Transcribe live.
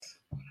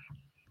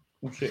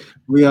Oh, shit.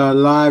 We are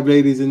live,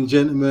 ladies and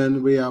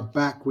gentlemen. We are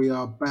back.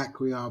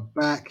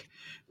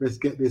 Let's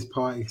get this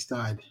party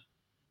started.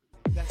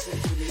 That's it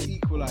for the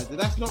equalizer.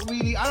 That's not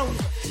really. I'm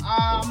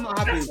not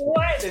happy. That's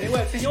why then it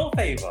works in your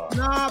favour.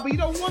 Nah, but you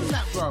don't want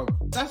that, bro.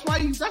 That's why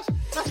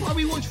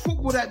we watch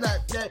football.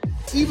 That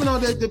even though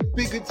the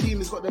bigger team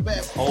has got the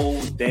better.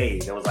 Whole day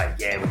they was like,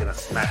 yeah, we're gonna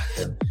smash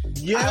them.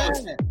 Yeah.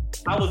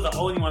 I was the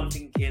only one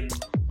thinking.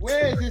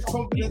 Where is this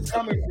confidence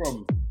coming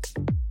from?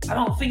 I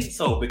don't think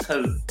so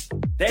because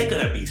they're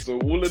gonna be. So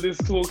all of this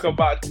talk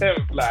about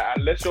 10th, like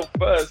unless you're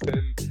first,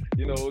 then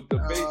you know the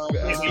base.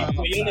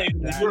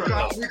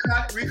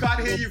 We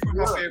can't hear you from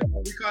my favor.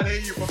 We can't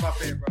hear you from my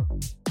favor.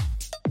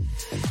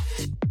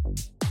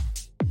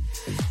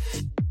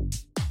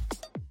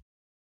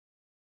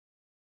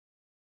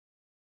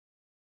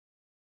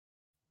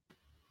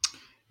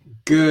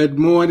 Good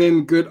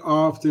morning, good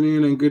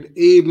afternoon, and good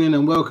evening,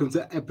 and welcome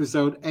to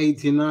episode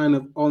 89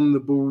 of On the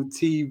Ball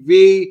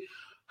TV.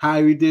 How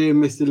are you doing,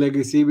 Mr.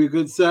 Legacy? We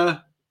good, sir?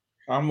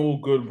 I'm all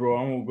good, bro.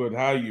 I'm all good.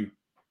 How are you?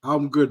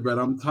 I'm good, man.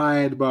 I'm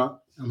tired,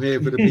 but I'm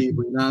here for the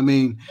people. You know what I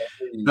mean?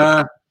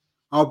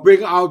 I'll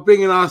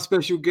bring in our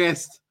special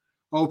guest.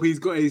 Hope he's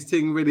got his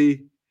thing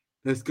ready.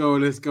 Let's go.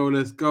 Hey,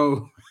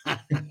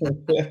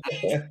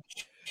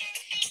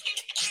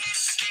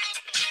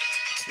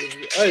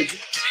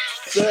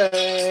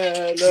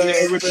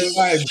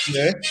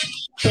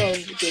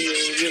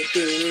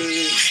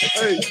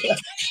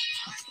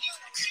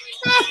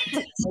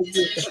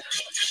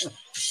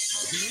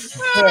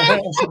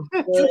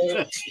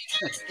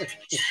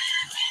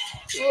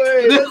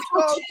 Wait, let's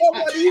go. Come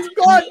on, he's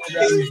gone.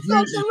 He's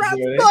gone. The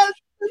rat's gone.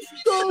 Let's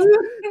go.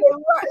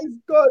 The rat is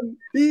gone.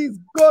 He's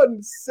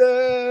gone.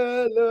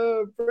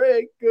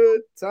 Celebrate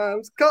good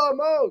times. Come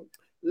on.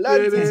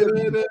 Lads, it's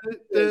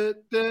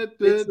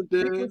a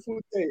beautiful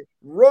day.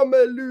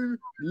 Romelu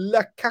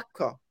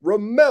Lukaku.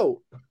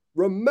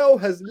 Romel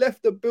has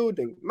left the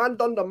building. Man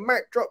done the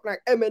mic drop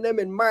like Eminem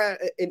in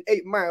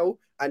 8 Mile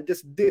and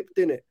just dipped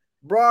in it.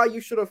 Bruh,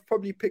 you should have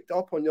probably picked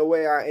up on your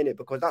way out in it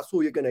because that's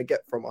all you're going to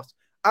get from us.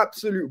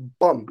 Absolute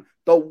bum.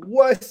 The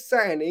worst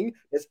signing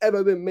that's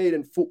ever been made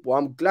in football.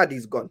 I'm glad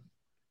he's gone.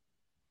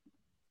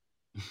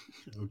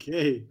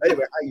 Okay.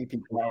 Anyway, how you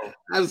people?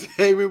 I'm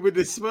aiming with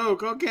the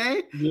smoke.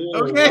 Okay. Yeah,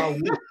 okay. Wow.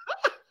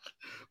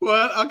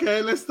 Well, okay.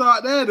 Let's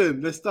start there.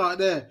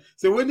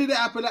 So when did it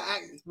happen?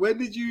 When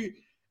did you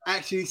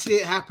actually see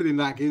it happening?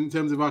 Like in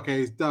terms of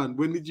okay, it's done.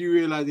 When did you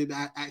realize it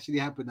actually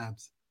happened,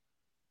 Abs?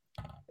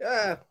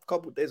 Yeah, a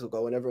couple of days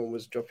ago when everyone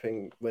was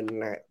dropping all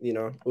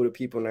the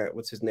people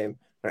what's his name?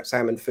 Like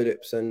Simon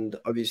Phillips and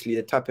obviously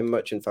the tapping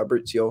merchant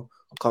Fabrizio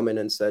come in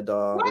and said,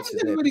 why what's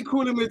does his everybody name?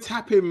 call him a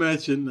tapping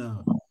merchant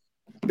now?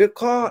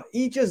 Because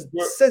he just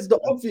says the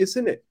obvious,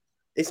 innit?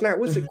 It's like,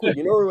 what's it called?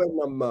 You know when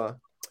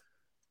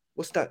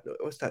what's that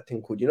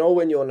thing called? You know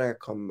when you're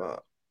like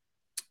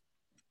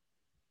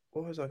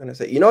what was I gonna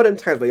say? You know them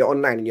times where you're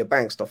online and you're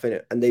buying stuff in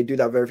it and they do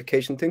that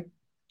verification thing?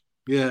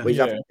 Yeah. Have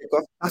to pick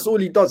off. That's all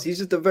he does. He's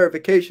just a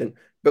verification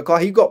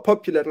because he got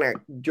popular like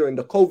during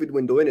the COVID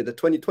window, innit? The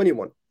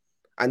 2021.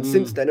 And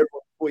since then,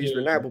 everyone thought he's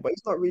reliable, but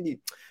he's not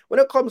really. When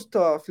it comes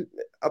to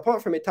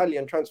apart from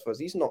Italian transfers,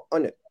 he's not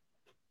on it.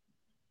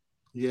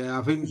 Yeah,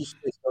 I think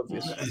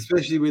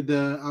especially with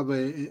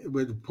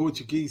the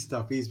Portuguese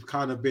stuff, he's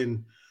kind of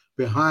been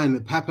behind.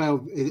 Is it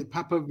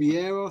Papa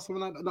Vieira or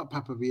something like that? Not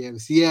Papa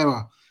Vieira,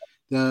 Sierra,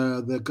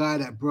 the guy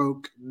that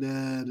broke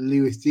the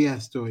Luis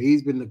Diaz story.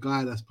 He's been the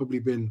guy that's probably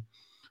been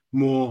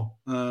more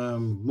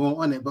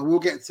on it. But we'll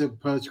get to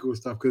Portugal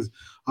stuff because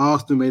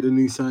Arsenal made a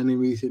new signing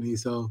recently,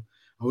 so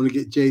I want to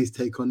get Jay's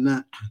take on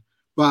that.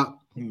 But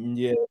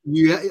yeah,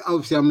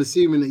 obviously I'm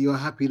assuming that you're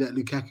happy that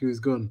Lukaku is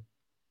gone.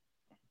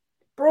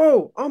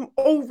 Bro, I'm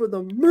over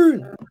the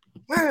moon.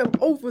 I am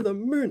over the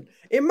moon.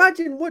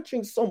 Imagine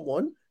watching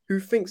someone who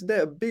thinks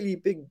they're a Billy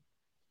Big.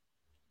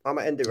 I'm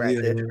gonna end it right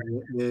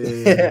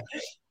there.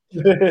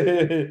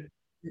 Yeah.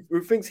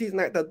 Who thinks he's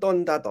like the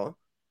Don Dada?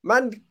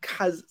 Man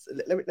has.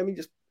 Let me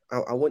just.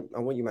 I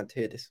want you man to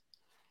hear this.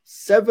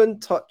 7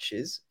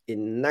 touches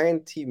in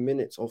 90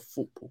 minutes of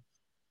football.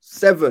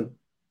 7,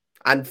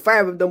 and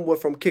 5 of them were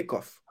from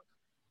kickoff.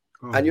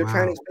 And you're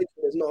trying to explain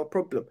there's not a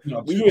problem.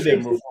 No, 2 of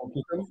them were from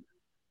kickoff.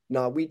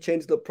 No, we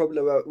changed the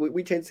problem.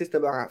 We changed the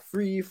system about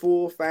 3,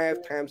 4,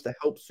 5 times to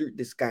help suit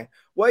this guy.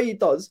 What he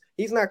does,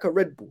 he's like a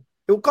Red Bull.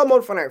 He'll come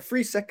on for like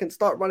 3 seconds,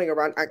 start running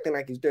around, acting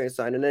like he's doing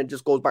something, and then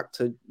just goes back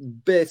to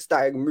bare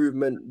static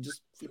movement,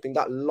 just flipping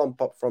that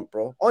lump up front,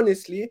 bro.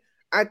 Honestly,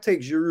 I'd take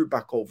Giroud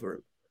back over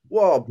him.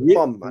 What a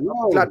bum, man.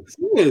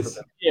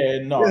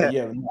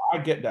 I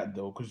get that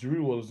though, because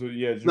Giroud was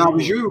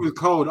Giroud was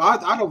cold. I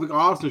don't think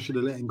Arsenal should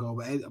have let him go,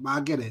 but I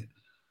get it.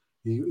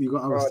 You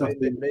got other stuff.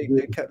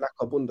 They kept like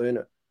a bunda,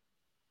 innit?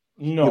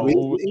 No,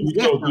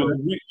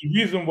 the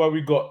reason why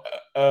we got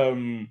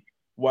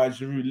why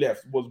Giroud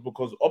left was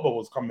because Oba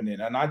was coming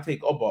in, and I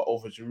take Oba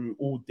over Giroud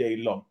all day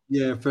long.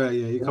 Yeah, fair.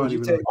 Yeah, you can't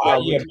even.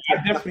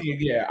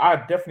 I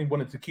definitely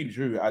wanted to keep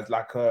Giroud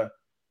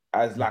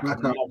as like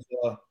another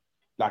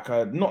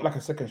not like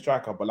a second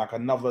striker, but like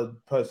another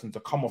person to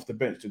come off the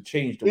bench to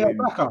change the way.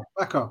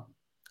 Back up.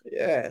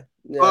 Yeah.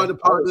 Part of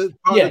the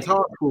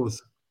task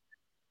force.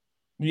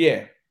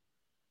 Yeah.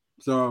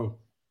 So,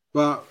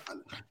 but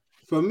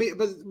for me,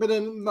 but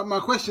then my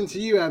question to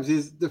you, Abs,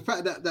 is the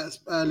fact that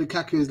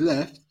Lukaku is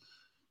left.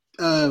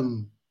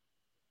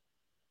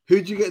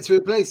 Who'd you get to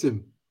replace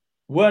him?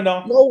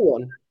 Werner. No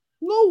one.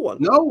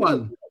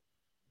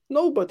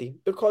 Nobody,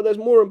 because there's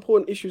more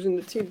important issues in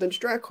the team than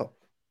striker.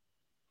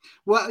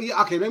 Well,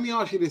 yeah, okay. Let me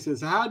ask you this: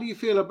 so, how do you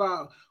feel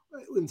about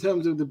in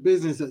terms of the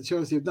business that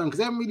Chelsea have done?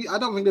 Because I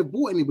don't think they've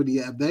bought anybody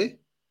yet, have they?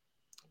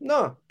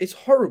 No, it's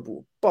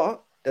horrible,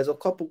 but there's a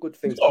couple good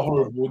things. It's not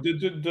horrible.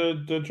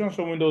 The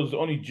transfer window's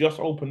only just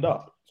opened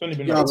up. It's only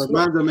been. Yeah, but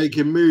man are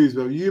making moves.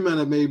 Well, you man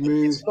have made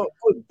moves. It's not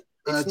good.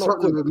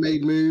 Tottenham have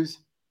made moves.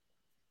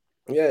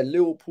 Yeah,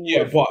 Liverpool.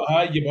 Yeah,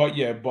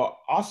 but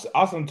us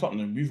and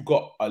Tottenham, we've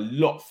got a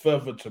lot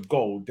further to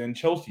go than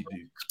Chelsea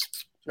do.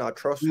 Nah,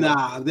 trust me.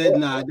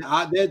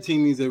 Their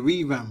team needs a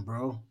revamp,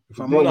 bro. It's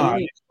not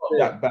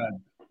that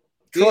bad.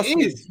 It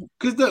is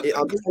because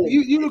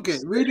you look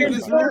at Rudiger's.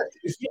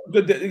 It's not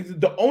good.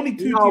 The only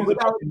two teams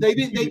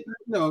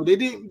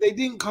they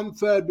didn't come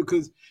third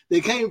because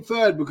they came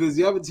third because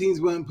the other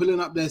teams weren't pulling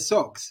up their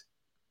socks.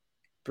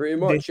 Pretty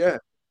much, yeah.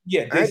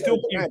 Yeah, they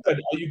still came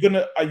third.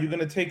 Are you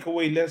gonna take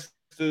away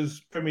Leicester's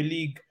Premier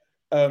League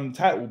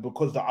title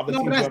because the other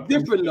teams? No, that's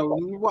different though.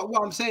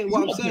 What I'm saying is,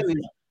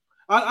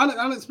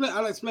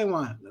 I'll explain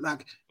why.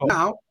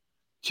 Now,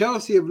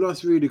 Chelsea have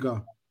lost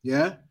Rudiger.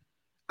 Yeah.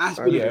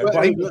 But he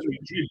was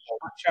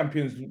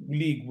Champions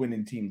League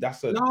winning team.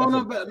 But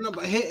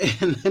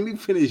let me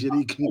finish it.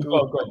 He can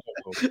go.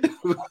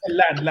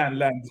 Land.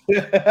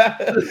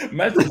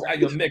 Man, at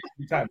your neck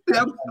every time.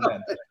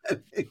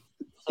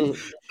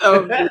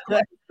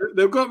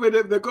 They've got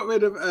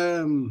rid of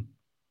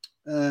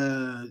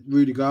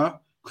Rudiger.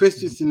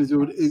 Christensen has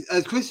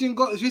Christensen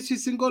gone?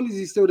 Is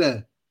he still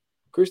there?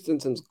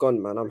 Christensen's gone,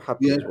 man. I'm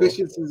happy. Yeah,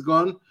 Christensen's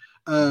gone.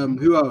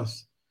 Who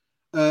else?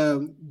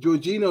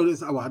 Jorginho.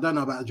 I don't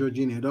know about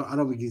Jorginho. I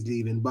don't think he's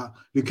leaving. But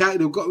Lukaku,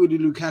 they've got rid of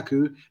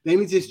Lukaku. They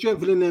need to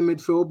strengthen their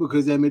midfield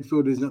because their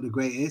midfield is not the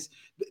greatest.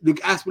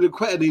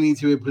 Azpilicueta they need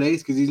to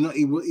replace because he's not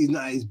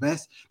at his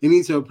best. They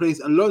need to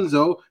replace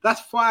Alonso.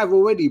 That's 5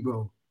 already,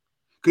 bro.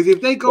 Because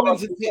if they go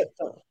into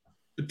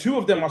the 2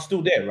 of them are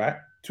still there, right?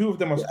 2 of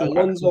them are still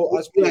Alonso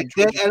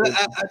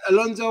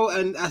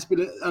and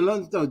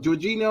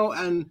Jorginho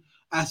and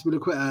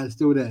Azpilicueta are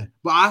still there.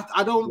 But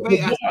I don't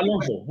rate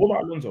Alonso. What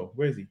about Alonso?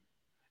 Where is he?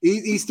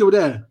 He's still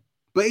there,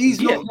 but he's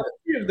not.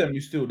 3 of them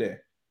is still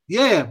there.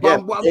 Yeah,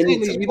 but what I'm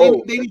saying is, they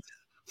need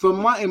to,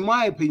 in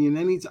my opinion,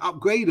 they need to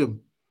upgrade them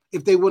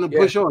if they want to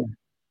push on.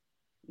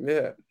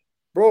 Yeah,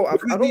 bro.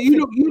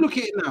 You look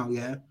at it now.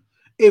 Yeah,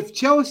 if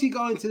Chelsea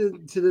go into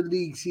the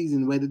league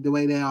season the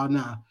way they are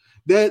now,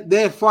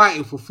 they're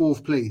fighting for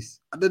 4th place.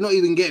 They're not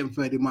even getting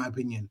 3rd, in my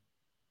opinion.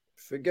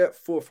 Forget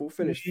 4th. We'll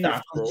finish 5th.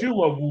 Nah,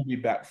 Chilwell will be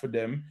back for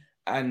them.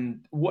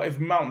 And what if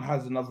Mount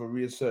has another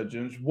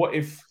resurgence? What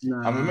if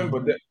I remember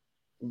that?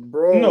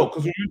 Bro, no,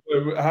 because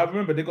I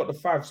remember they got the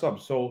 5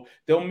 subs, so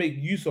they'll make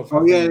use of.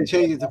 They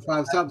changed it to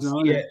 5 subs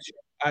now.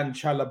 And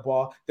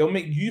Chalobah, they'll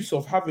make use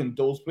of having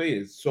those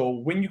players. So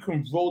when you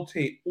can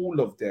rotate all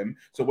of them,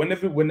 so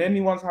when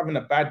anyone's having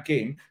a bad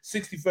game,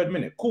 63rd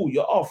minute, cool,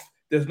 you're off.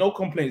 There's no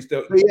complaints.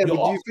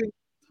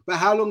 But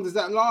how long does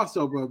that last,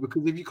 though, bro?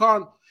 Because if you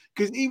can't,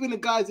 because even the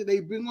guys that they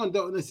bring on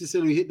don't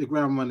necessarily hit the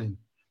ground running.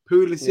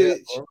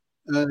 Pulisic,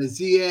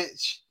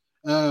 Ziyech,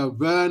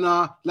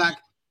 Werner,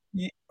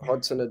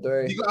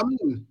 Hudson-Odoi. You got what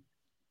I mean?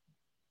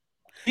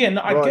 Yeah,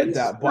 no, I get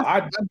that, but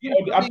I'd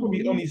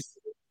probably only.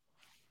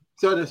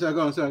 Sorry,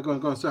 go on. Sorry,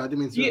 I didn't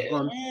mean to. Go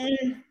on.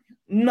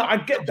 No, I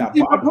get that.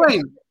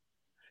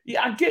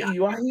 Yeah, I get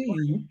you. I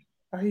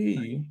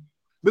hear you.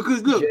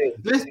 Because look,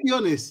 let's be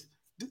honest.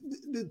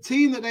 The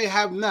team that they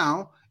have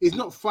now is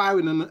not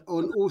firing on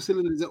all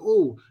cylinders at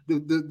all.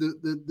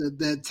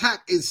 The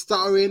attack is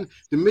stuttering.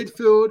 The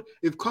midfield,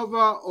 if Cover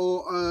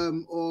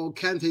or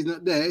Kante is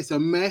not there, it's a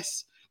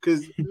mess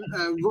because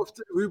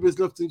Rubens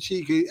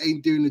Loftus-Cheek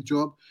ain't doing the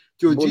job.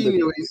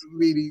 Jorginho is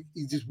really,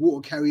 he's just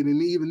water carrying,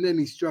 and even then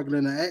he's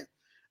struggling at it.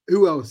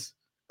 Who else?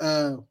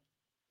 Who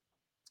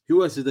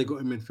else have they got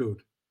in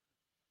midfield?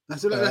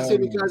 That's the guys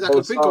I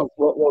can think of.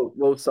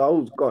 Well,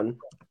 Saul's gone.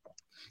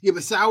 Yeah,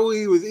 but Saul,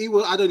 he was.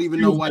 I don't even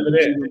know why.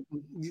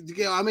 You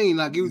get what I mean?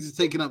 Like he was just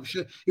taking up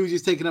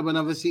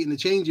another seat in the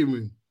changing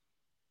room.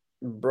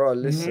 Bro,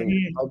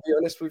 listen. I'll be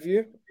honest with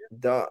you.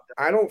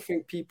 I don't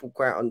think people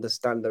quite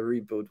understand the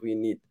rebuild we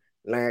need.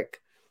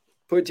 Like,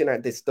 putting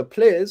like this, the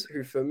players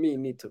who for me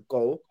need to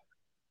go,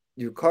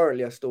 you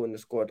currently are still in the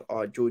squad,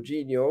 are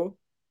Jorginho,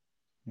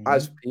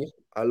 Azpi,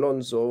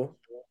 Alonso.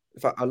 In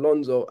fact,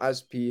 Alonso,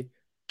 Azpi,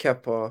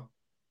 Kepa,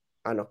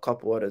 and a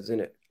couple others in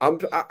it.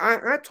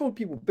 I told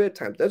people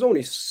bedtime, there's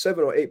only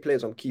 7 or 8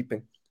 players I'm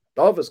keeping.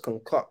 The others can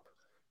cut.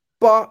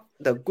 But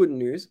the good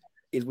news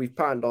is we've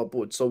patterned our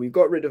board. So we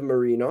got rid of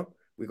Marina,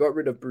 we got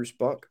rid of Bruce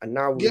Buck, and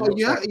now I was going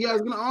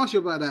to ask you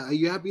about that. Are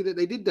you happy that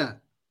they did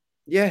that?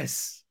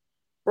 Yes.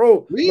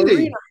 Bro,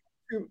 really?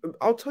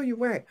 I'll tell you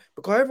why.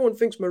 Because everyone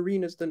thinks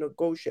Marina's the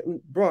negotiator.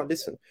 Bro,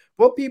 listen.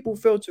 What people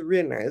fail to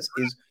realize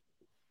is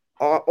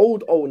our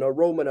old owner,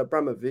 Roman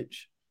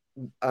Abramovich,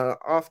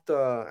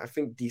 after I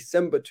think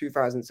December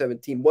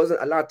 2017,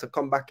 wasn't allowed to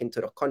come back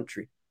into the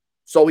country,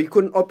 so he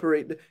couldn't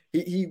operate.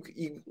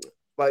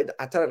 But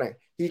I tell you,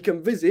 he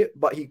can visit,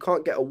 but he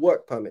can't get a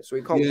work permit, so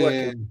he can't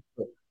work.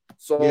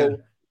 So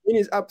in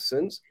his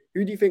absence,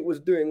 who do you think was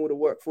doing all the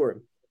work for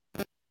him?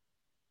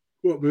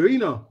 What,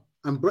 Marina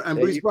and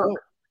Bruce Buck?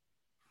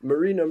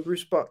 Marina and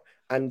Bruce Buck.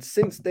 And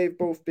since they've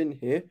both been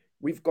here,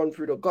 we've gone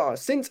through the gutter.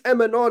 Since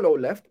Emanalo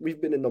left,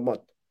 we've been in the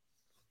mud.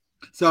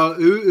 So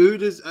who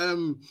does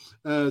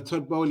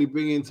Todd Bowley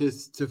bring in to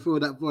fill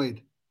that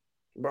void?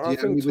 But do you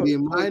have anybody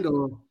in mind,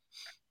 or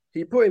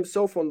he put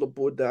himself on the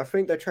board there? I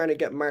think they're trying to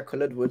get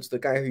Michael Edwards, the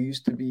guy who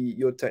used to be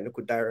your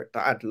technical director.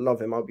 I'd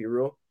love him, I'll be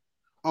real.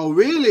 Oh,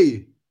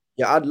 really?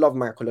 Yeah, I'd love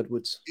Michael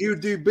Edwards. You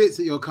do bits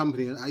at your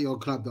company, at your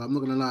club, though. I'm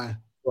not gonna lie.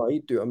 Well,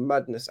 he'd do a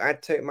madness.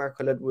 I'd take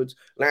Michael Edwards.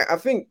 Like, I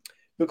think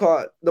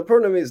because the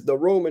problem is the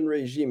Roman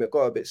regime, it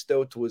got a bit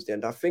stale towards the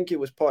end. I think it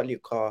was partly a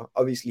car.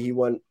 Obviously, he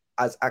wasn't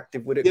as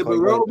active with it. Yeah, but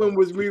Roman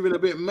was moving a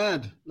bit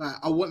mad. Like,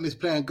 I want this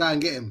player and go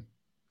and get him.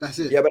 That's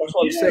it. Yeah, but that's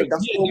what I'm saying.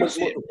 That's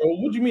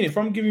what do you mean? If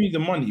I'm giving you the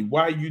money,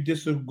 why are you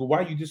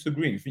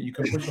disagreeing? You think you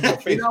can push on my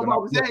face? You know what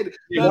I'm saying?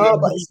 No,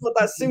 but it's not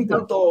that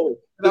simple, though.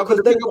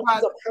 Because then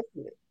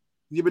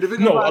yeah, but the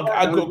thing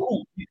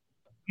cool.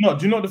 No,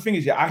 do you know what the thing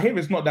is? Yeah, I hear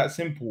it's not that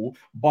simple,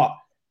 but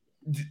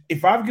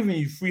if I've given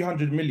you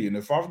 300 million,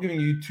 if I've given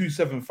you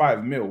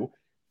 275 mil,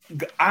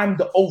 I'm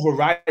the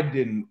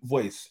overriding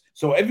voice.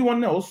 So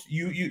everyone else,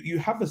 you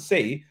have a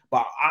say,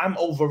 but I'm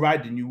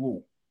overriding you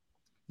all.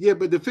 Yeah,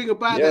 but the thing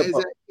about that is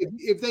that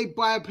if they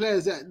buy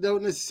players that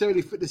don't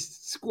necessarily fit the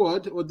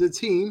squad or the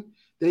team,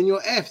 then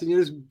you're effed and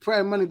you're just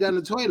throwing money down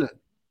the toilet.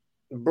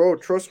 Bro,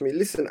 trust me.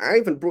 Listen, I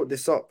even brought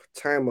this up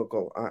time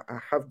ago. I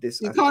have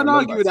this. You can't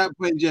argue with that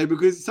point, Jay,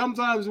 because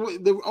sometimes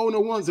what the owner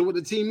wants and what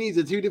the team needs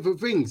are two different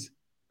things.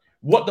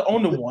 What the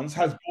owner wants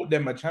has bought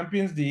them a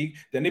Champions League,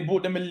 then they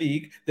bought them a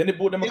league, then they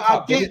bought them a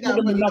cup, then they bought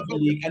them another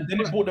league, and then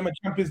they bought them a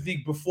Champions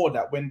League before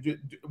that when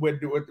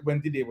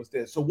Didier was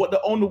there. So what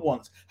the owner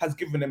wants has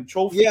given them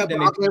trophies. Yeah,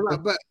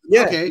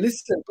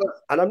 listen,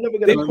 and I'm never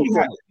going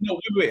to...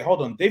 Wait,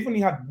 hold on. They've only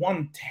had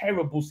one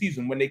terrible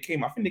season when they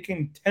came. I think they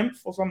came 10th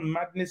or some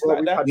madness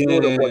like that.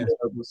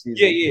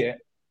 Yeah.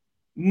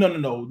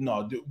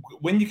 No.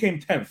 When you came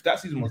 10th, that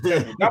season was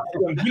terrible. That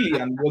was when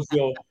Willian was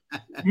your...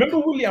 Remember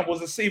Willian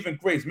was a saving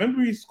grace.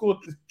 Remember he scored...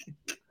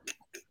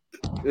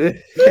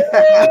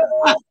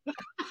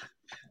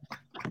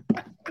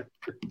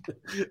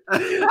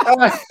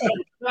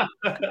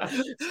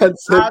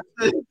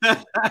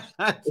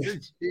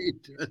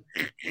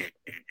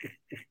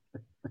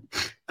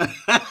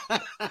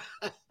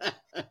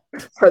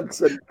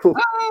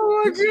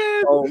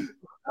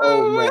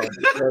 Oh man,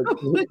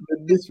 the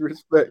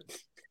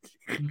disrespect.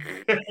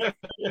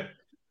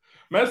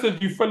 Man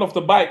said you fell off the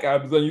bike,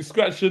 Abs, and you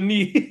scratched your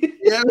knee.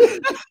 Yeah.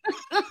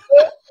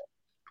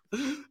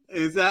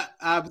 Is that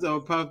Abs or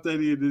Puff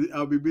Daddy?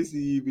 I'll be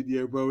missing you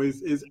video, bro.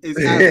 It's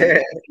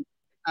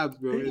Abs,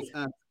 bro. It's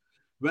Abs.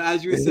 But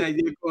as you were saying,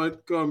 go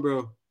on,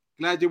 bro.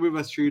 Glad you're with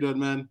us, Trudon,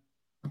 man.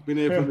 Been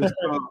here from the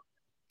start.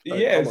 Go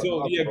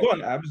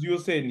on, Abs. You were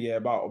saying,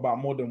 about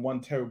more than one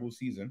terrible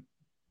season.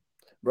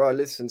 Bro,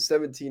 listen,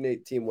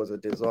 17-18 was a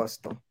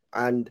disaster.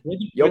 And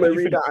you want me to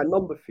read out a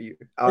number for you?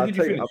 Where did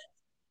you finish?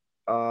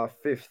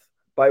 5th.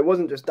 But it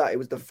wasn't just that. It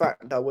was the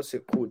fact that, what's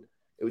it called?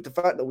 It was the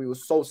fact that we were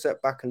so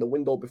set back in the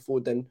window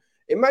before then.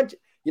 Imagine,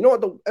 you know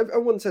what?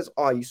 Everyone says,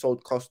 you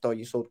sold Costa.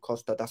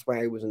 That's why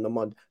he was in the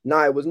mud.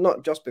 No, it was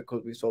not just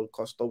because we sold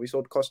Costa. We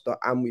sold Costa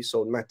and we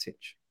sold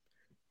Matic.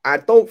 I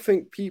don't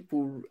think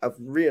people have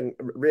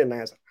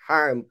realized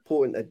how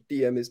important a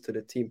DM is to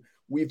the team.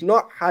 We've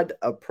not had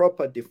a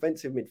proper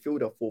defensive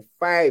midfielder for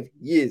 5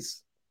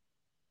 years.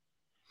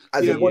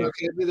 But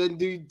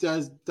then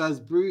does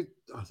Bruce?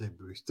 I say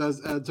Bruce. Does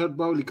Todd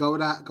Bowley go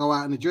out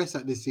and address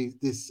that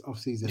this off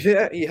season?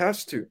 Yeah, he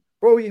has to,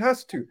 bro. He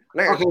has to.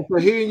 Now, okay, so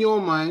here in your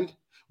mind,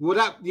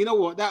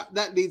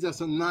 that leads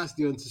us on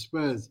nicely onto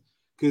Spurs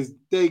because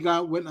they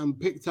went and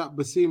picked up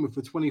Basuma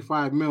for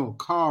 25 mil.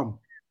 Calm.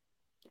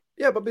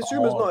 Yeah, but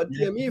Basuma's not a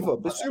DM either.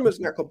 Basuma's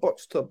like a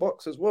box to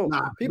box as well.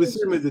 Nah,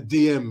 Basuma's a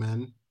DM,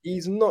 man.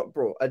 He's not,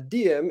 bro. A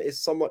DM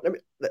is someone.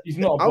 He's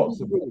not a box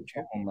to box.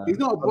 He's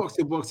not a box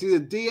to box. He's a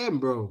DM,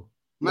 bro.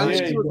 Man,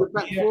 he's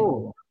back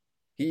four.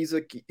 He's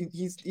like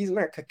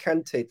a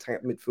Kante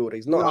type midfielder.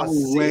 He's not. No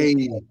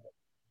way.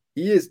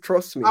 He is.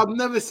 Trust me. I've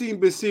never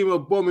seen Basuma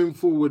bombing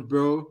forward,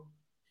 bro.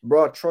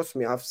 Bro, trust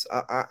me.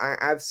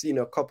 I've seen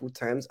a couple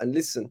times. And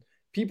listen,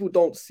 people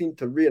don't seem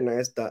to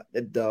realize that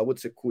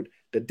what's it called?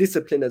 The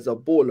discipline as a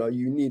baller,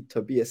 you need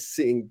to be a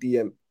sitting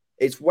DM.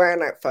 It's why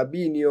like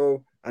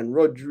Fabinho and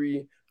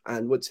Rodri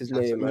and what's his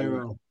name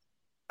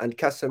and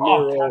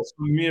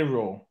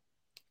Casemiro.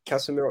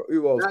 Casemiro.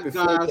 Who else? That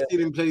guy, I've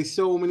seen him play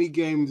so many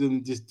games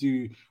and just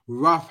do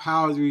rough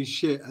housery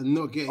shit and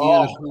not get a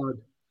yellow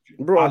card.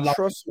 Bro,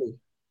 trust me.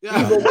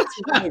 Yeah.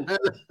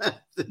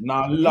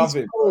 Nah, I love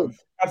it, bro.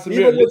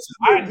 Casemiro,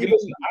 I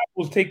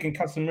was taking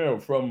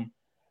Casemiro from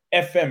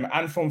FM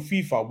and from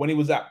FIFA when he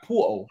was at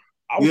Porto.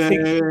 I was I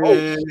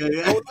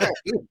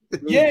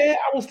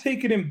was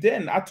taking him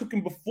then. I took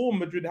him before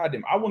Madrid had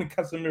him. I wanted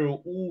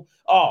Casemiro all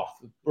off,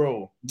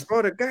 bro.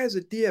 Bro, the guy's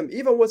a DM.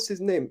 Even what's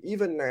his name?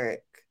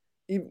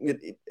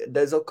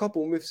 There's a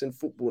couple myths in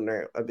football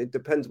now. It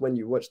depends when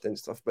you watch and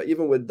stuff. But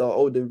even with the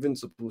old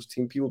Invincibles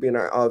team, people being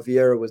like,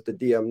 Vieira was the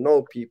DM.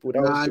 No, people.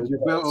 That was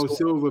Gilberto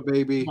Silva,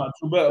 baby.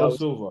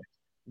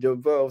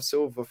 Gilberto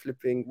Silva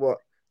flipping what?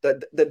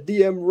 The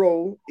DM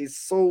role is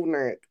so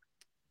like,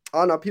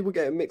 I know people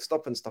getting mixed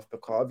up and stuff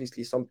because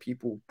obviously some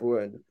people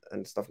burn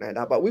and stuff like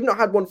that. But we've not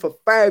had one for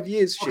 5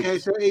 years. Okay,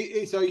 so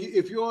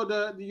if you're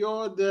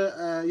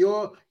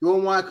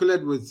Michael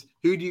Edwards,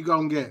 who do you go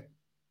and get?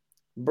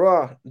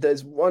 Bruh,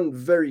 there's one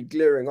very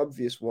glaring,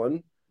 obvious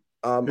one.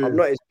 I'm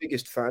not his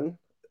biggest fan.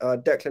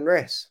 Declan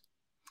Rice.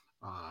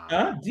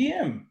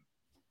 DM.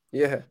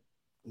 Yeah.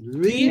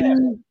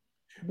 DM.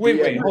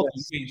 Wait.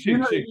 You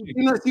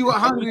know, see what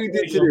Hungary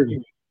did to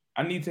him.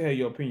 I need to hear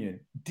your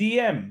opinion.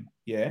 DM,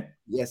 yeah?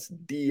 Yes,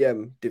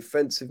 DM,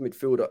 defensive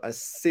midfielder, a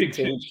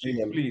sitting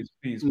DM.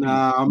 Please.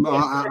 Nah,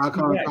 I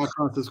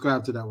can't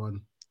subscribe to that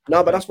one.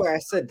 No, but that's why I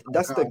said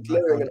that's the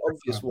glaring and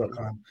obvious one.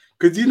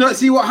 Because you not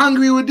see what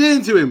Hungary were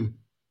doing to him?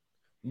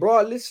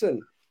 Bro,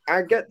 listen,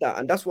 I get that,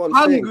 and that's what I'm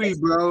Hungry, saying.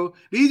 bro.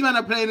 These men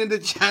are playing in the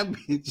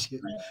championship,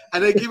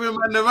 and they give him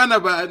the run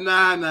about.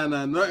 Nah,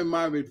 not in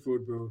my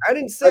midfield, bro. I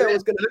didn't say I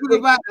was gonna.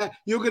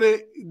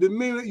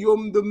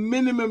 The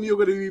minimum you're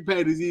gonna be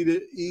paid is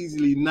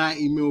easily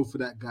 90 mil for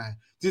that guy,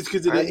 just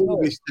because of the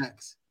English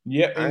tax.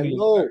 Yeah, I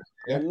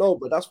know,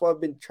 but that's what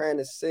I've been trying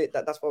to say.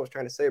 That's what I was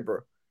trying to say, bro.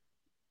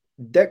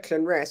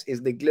 Declan Rice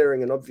is the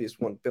glaring and obvious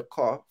one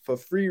because for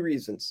 3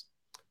 reasons: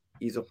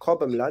 he's a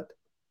Cobham lad,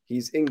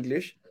 he's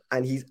English,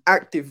 and he's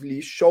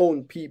actively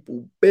shown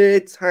people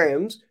bare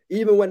times,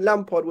 even when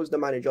Lampard was the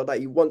manager, that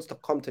he wants to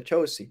come to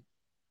Chelsea.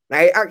 Now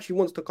he actually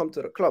wants to come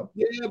to the club.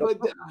 Yeah, but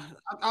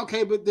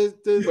okay, but there's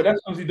but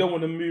that's because he don't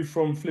want to move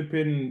from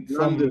flipping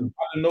London.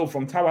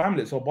 From Tower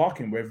Hamlets or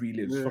Barking, wherever he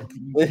lives. Yeah.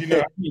 You know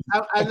what I mean?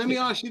 And let me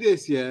ask you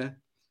this, yeah.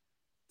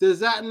 Does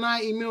that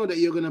 90 mil that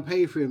you're gonna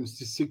pay for him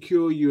to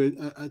secure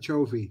you a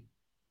trophy?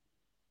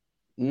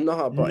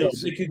 No, but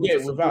they could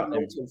get it without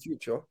them.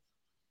 Future.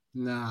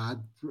 Nah,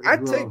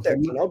 I'd take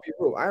Declan. I'll be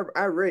real.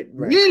 I rate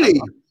Rice. Really?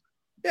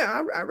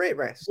 I rate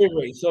Rice.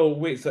 Wait.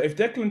 So if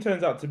Declan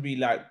turns out to be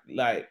like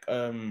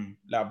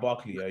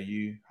Barkley,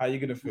 how are you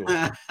gonna feel? You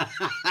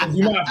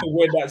might have to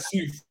wear that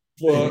suit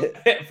for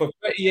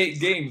 38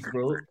 games,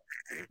 bro.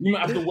 You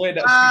might have to wear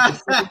that suit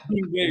for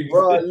 17 games.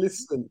 Bro,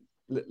 listen.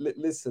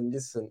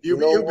 You'll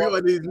be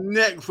on his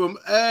neck from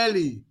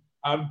early.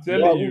 I'm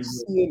telling you.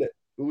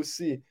 We'll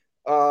see.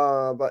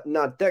 But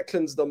nah,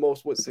 Declan's the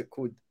most, what's it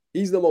called?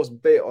 He's the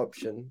most bait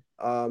option.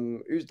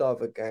 Who's the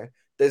other guy?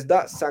 There's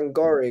that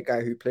Sangare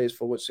guy who plays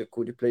for, what's it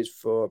called? He plays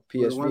for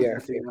PSV, I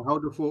think.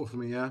 Hold the fort for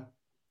me, yeah?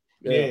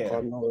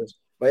 Yeah.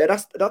 But yeah,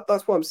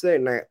 that's what I'm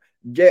saying. Like,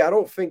 Jay, I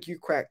don't think you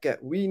quite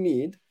get. We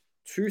need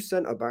 2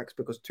 centre-backs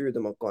because 2 of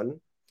them are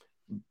gone.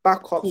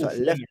 Backups at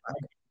left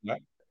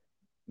back.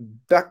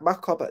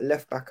 Backup at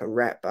left back and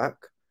right back.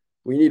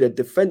 We need a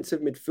defensive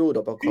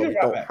midfielder because we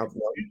don't have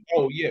one.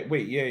 Oh, yeah.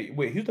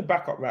 Wait. Who's the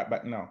backup right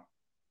back now?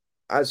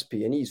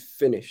 Aspi, and he's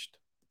finished.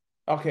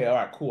 Okay, all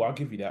right, cool. I'll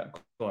give you that.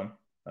 Go on.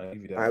 I'll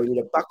give you that. We need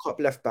a backup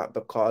left back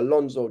because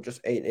Alonso just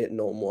ain't it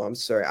no more. I'm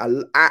sorry.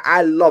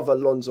 I love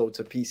Alonso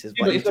to pieces,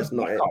 but he's just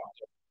not it.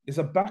 It's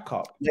a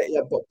backup.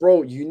 Yeah, but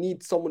bro, you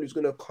need someone who's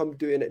gonna come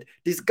doing it.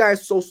 This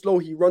guy's so slow,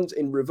 he runs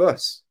in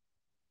reverse.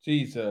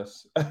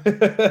 Jesus. But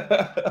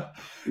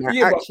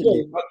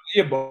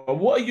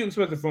what are you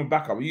expecting from a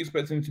backup? Are you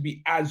expecting him to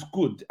be as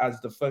good as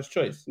the first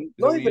choice?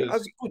 Not even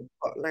as good,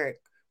 but like,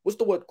 what's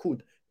the word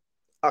called?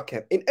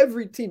 Okay, in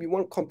every team you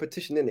want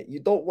competition in it.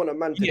 You don't want a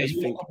man to just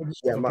think,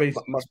 my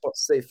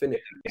spot's safe in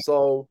it.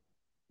 So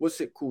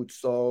what's it called?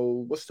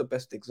 So what's the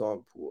best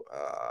example?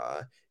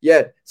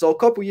 So a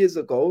couple years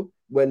ago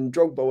when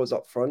Drogba was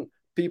up front,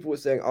 people were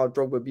saying,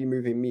 Drogba be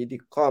moving me.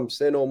 Calm,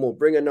 say no more.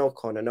 Bring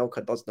Anelka on.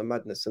 Anelka does the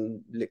madness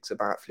and licks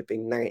about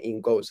flipping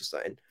 19 goals or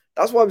something.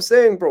 That's what I'm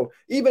saying, bro.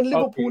 Even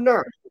Liverpool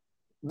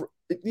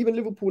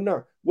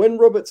now, when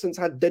Robertson's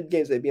had dead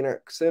games, they've been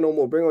like, say no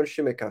more. Bring on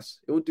Shimikas.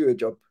 It will do a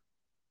job.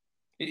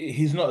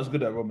 He's not as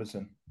good at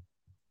Robertson.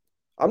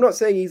 I'm not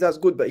saying he's as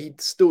good, but he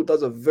still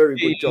does a very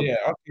good job. Yeah,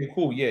 okay,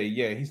 cool.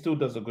 Yeah, he still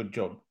does a good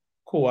job.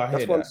 Cool,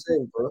 That's what I'm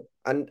saying, bro.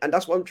 And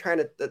that's what I'm trying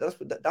to.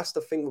 That's the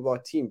thing with our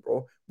team,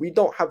 bro. We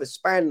don't have a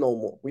span no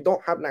more. We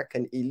don't have like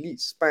an elite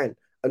span,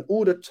 and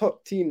all the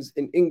top teams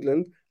in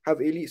England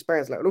have elite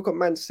spans. Like look at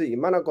Man City.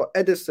 Man, I got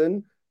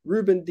Edison,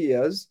 Ruben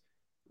Diaz,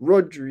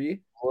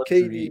 Rodri,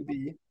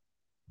 KDB.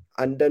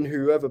 And then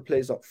whoever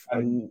plays up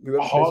and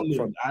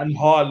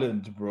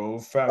Haaland, bro.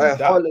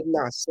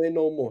 Haaland, say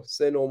no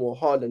more.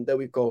 Haaland, there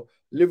we go.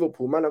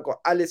 Liverpool, man, I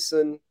got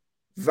Alisson,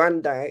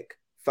 Van Dijk,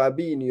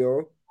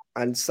 Fabinho,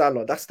 and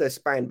Salah. That's their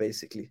spine,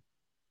 basically.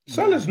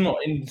 Salah's not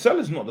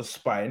the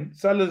spine.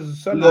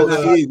 Salah's no,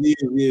 he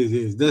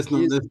is. Let's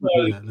not do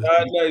that.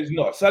 No, he's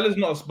not. Salah's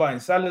not a spine.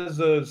 Salah's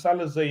a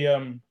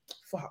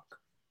fuck.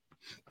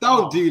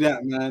 Don't do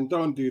that, man.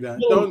 Don't do that.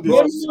 Don't do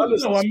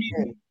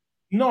that.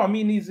 I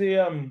mean he's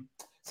a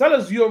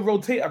Salah's your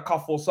rotator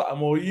cuff or something,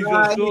 or he's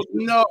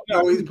no,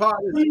 he's part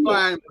of the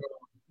spine, bro.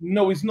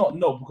 No, he's not.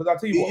 No, because I'll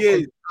tell you what.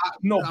 Is.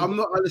 I'm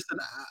not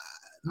listening.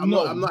 I'm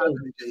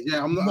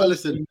not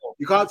listening.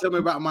 You can't tell me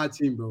about my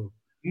team, bro.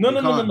 No.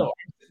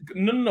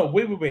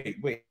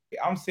 Wait.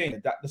 I'm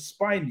saying that the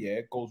spine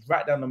goes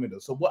right down the middle.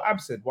 So what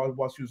Ab said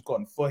while she was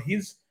gone for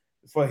his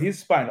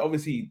spine,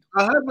 obviously.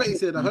 I heard what he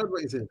said.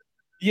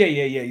 Yeah.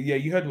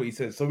 You heard what he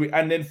said. So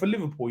and then for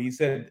Liverpool, he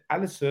said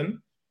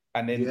Alisson,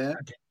 and then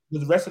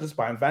the rest of the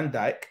spine, Van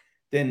Dijk.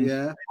 Then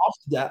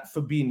after that,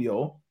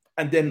 Fabinho,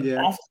 and then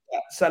after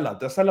that, Salah.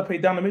 Does Salah play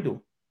down the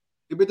middle?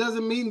 If it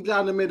doesn't mean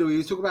down the middle,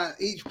 you talk about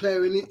each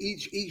player in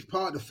each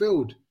part of the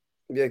field.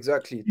 Yeah,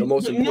 exactly. The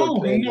most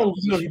important player. No,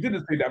 he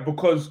didn't say that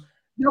because.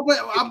 No, but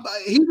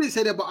he didn't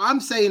say that. But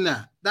I'm saying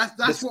that. That's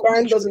the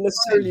spine doesn't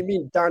necessarily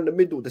mean down the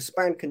middle. The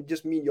spine can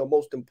just mean your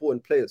most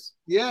important players.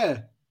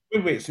 Yeah.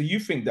 Wait. So you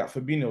think that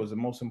Fabinho is the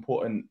most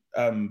important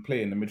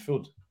player in the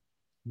midfield?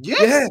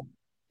 Yes. Yeah.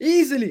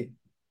 Easily.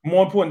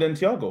 More important than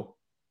Thiago.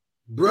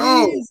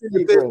 Bro,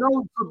 if there's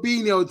no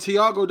Fabinho,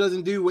 Thiago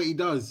doesn't do what he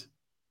does.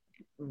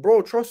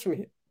 Bro, trust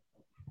me.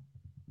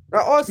 I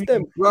asked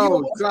them.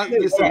 Bro,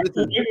 listen.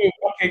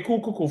 Okay,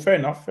 cool. Fair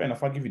enough.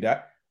 I'll give you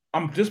that.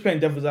 I'm just playing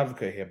devil's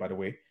advocate here, by the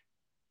way.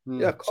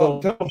 Yeah.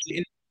 So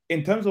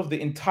in terms of the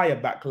entire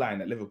back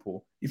line at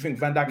Liverpool, you think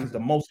Van Dijk is the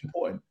most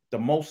important? The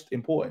most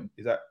important?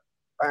 Is that?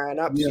 By an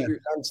absolute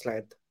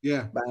landslide.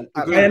 Yeah. By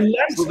a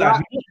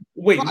landslide.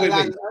 Wait.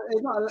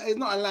 It's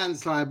not a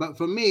landslide, but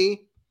for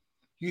me,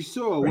 you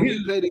saw when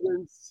he played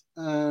against.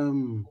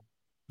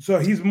 So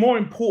he's more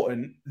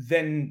important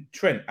than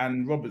Trent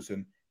and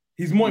Robertson.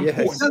 He's more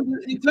important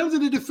in terms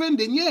of the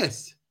defending.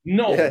 Yes.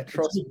 No. Yeah,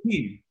 trust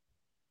me.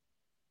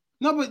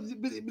 No, but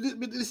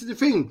this is the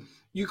thing.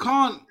 You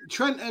can't.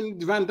 Trent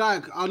and Van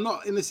Dijk are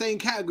not in the same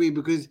category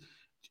because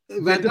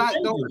Van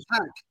Dijk don't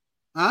attack.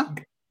 Huh?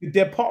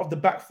 They're part of the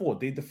back four.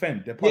 They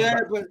defend. They're part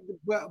of the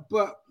back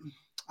but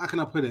how can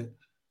I put it?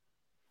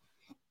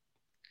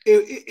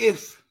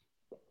 If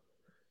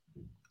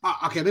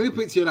okay, let me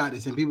put it to you like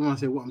this, and people might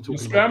say what I'm talking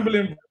about. You're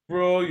scrambling,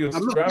 bro. I'm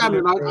not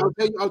scrambling.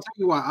 I'll tell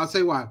you why. I'll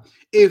say why.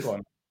 If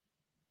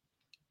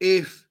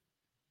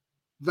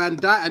Van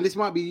Dijk, and this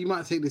might be, you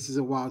might take this as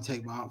a wild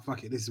take, but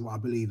fuck it, this is what I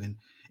believe in.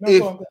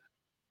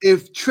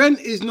 If Trent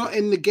is not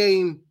in the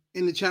game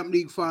in the Champions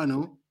League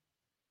final,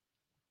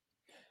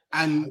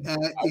 and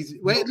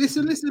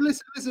listen,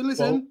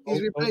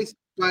 he's replaced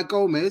by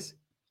Gomez.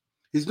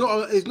 It's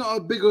not a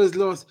bigger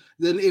loss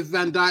than if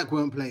Van Dijk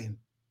weren't playing.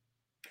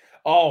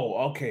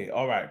 Oh, okay,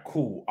 all right,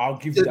 cool. I'll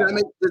give you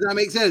that. Does that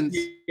make sense?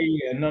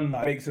 Yeah, no,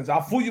 that makes sense. I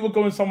thought you were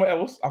going somewhere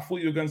else.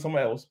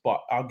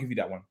 But I'll give you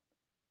that one.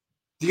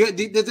 Does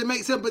it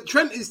make sense? But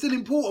Trent is still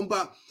important.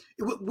 But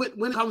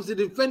when it comes to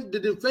the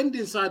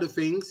defending side of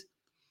things,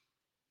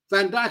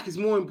 Van Dijk is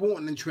more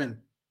important than Trent.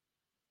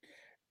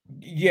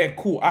 Yeah,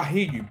 cool. I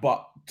hear you,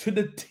 but to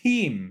the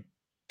team,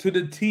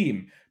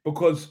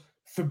 because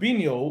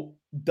Fabinho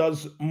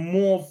does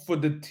more for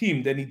the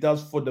team than he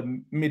does for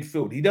the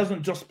midfield. He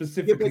doesn't just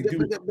specifically he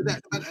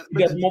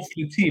does more for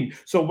the team.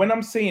 So when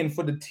I'm saying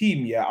for the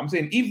team, I'm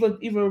saying either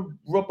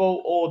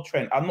Robbo or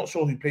Trent. I'm not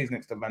sure who plays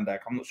next to Van Dijk.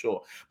 I'm not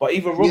sure, but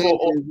either Robbo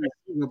or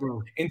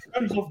Trent. In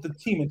terms of the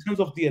team, in terms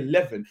of the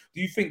 11,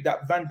 do you think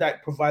that Van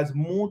Dijk provides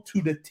more to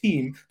the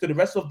team, to the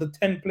rest of the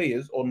 10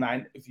 players or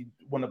 9, if you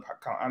want to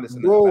count Alisson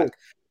at the back?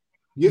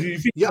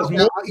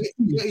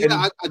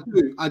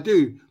 I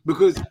do.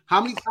 Because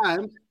how many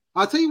times?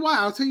 I'll tell you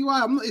why.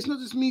 It's not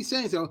just me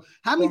saying so.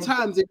 How many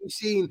times have you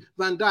seen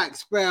Van Dijk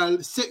spare a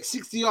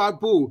 60-yard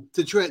ball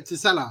to Trent to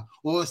Salah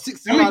or a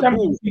 60-yard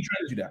ball? He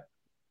tries to do that.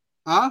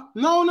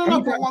 No.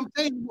 But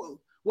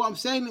what I'm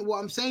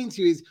saying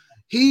to you is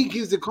he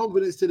gives the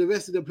confidence to the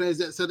rest of the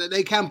players so that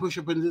they can push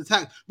up and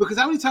attack. Because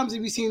how many times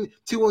have you seen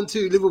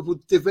 2-on-2 Liverpool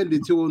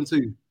defended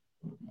 2-on-2?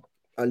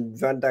 And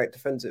Van Dijk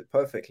defends it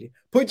perfectly.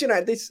 Putting it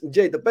like this,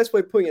 Jay, the best way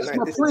of putting it like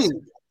this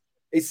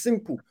is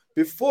simple.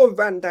 Before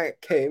Van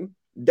Dijk came,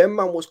 them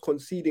man was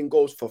conceding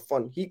goals for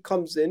fun. He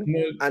comes in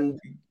and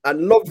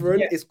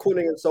Lovren is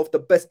calling himself the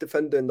best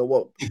defender in the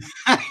world.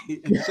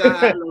 Yes.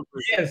 There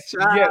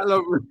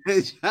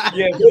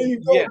you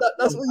go.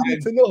 That's what you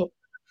need to know.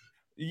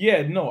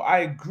 Yeah, no, I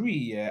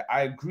agree.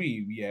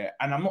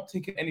 And I'm not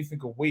taking anything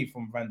away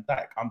from Van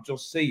Dijk. I'm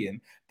just saying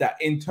that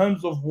in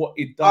terms of what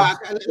it does.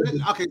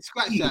 Okay,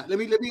 scratch that. Let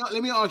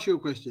me ask you a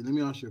question.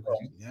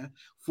 Yeah,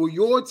 for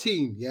your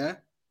team,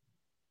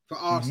 for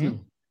Arsenal.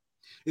 Mm-hmm.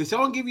 If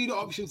someone gave you the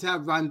option to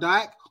have Van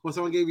Dijk or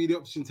someone gave you the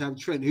option to have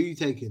Trent, who are you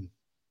taking?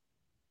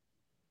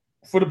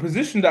 For the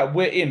position that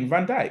we're in,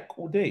 Van Dijk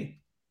all day.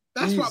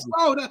 That's what,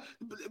 bro.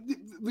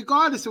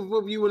 Regardless of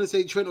whether you want to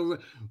say Trent or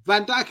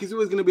Van Dijk is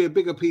always going to be a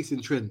bigger piece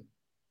than Trent.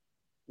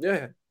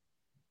 Yeah.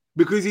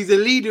 Because he's a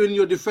leader in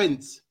your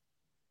defense.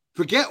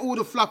 Forget all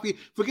the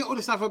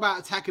stuff about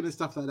attacking and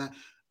stuff like that.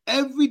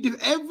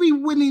 Every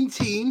winning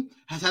team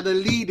has had a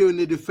leader in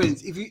the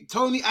defense. If you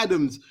Tony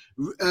Adams,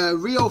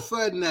 Rio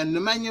Ferdinand,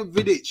 Nemanja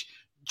Vidic,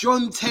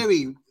 John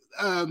Terry,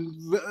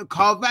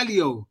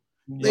 Carvalho,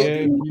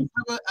 they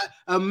have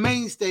a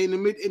mainstay in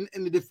the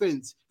in the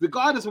defense,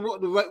 regardless of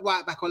what the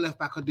right back or left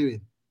back are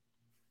doing.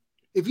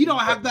 If you don't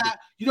have that,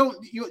 your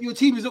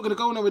team is not going to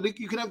go nowhere.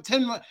 You can have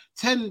 10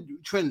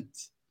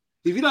 Trents.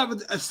 If you don't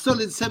have a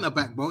solid centre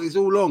back, bro, it's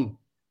all long.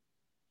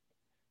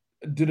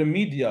 Do the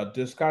media,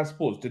 the Sky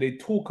Sports, do they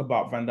talk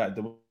about Van Dijk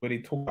the way they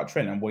talk about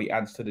Trent and what he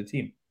adds to the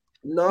team?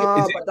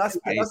 No, but that's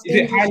highlights.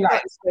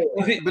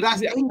 But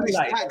that's English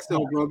stats,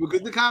 though, bro.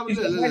 Because the guy was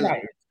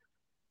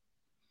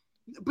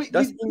But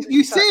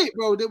you see it,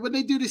 bro. When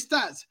they do the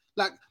stats,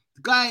 like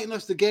the guy ain't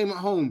lost the game at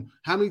home.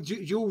 How many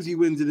duels he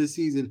wins in the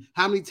season?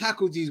 How many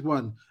tackles he's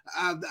won?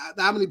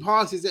 How many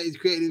passes that he's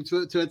created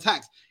to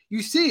attacks?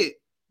 You see it.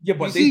 Yeah,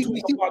 but they talk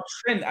about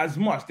Trent as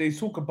much. They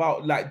talk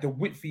about like the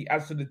width he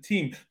adds to the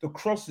team, the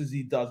crosses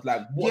he does,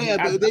 like what. Yeah,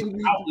 but then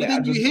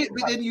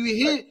you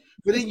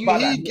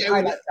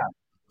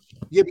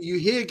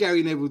hear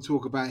Gary Neville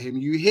talk about him.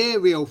 You hear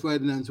Rio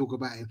Ferdinand talk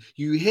about him.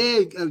 You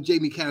hear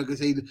Jamie Carragher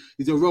say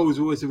he's a Rolls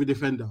Royce of a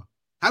defender.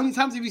 How many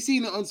times have you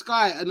seen it on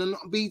Sky and on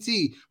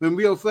BT when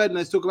Rio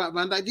Ferdinand talk about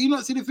Van Dijk? Do you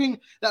not see the thing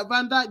that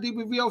Van Dijk did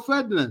with Rio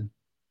Ferdinand?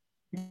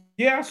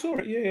 Yeah, I saw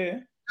it. Yeah.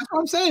 That's what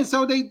I'm saying.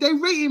 So they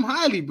rate him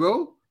highly,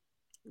 bro.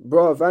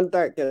 Bro, Van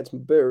Dijk gets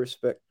bare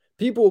respect.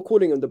 People are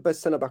calling him the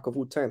best centre back of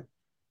all time.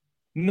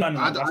 No,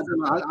 I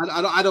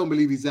don't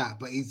believe he's that,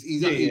 but he's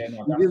in the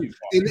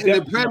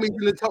Premier League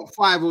in the top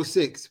 5 or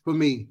 6 for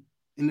me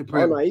in the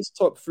Premier. Oh, no, he's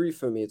top 3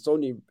 for me. It's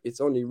only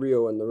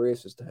Rio and the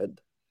racist ahead.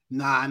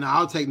 Nah,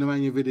 I'll take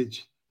Nemanja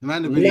Vidic.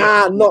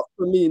 Nah, not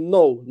for me.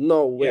 No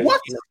way.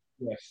 What?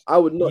 Yes. I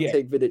would not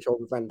take Vidic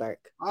over Van Dijk.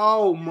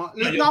 Oh my!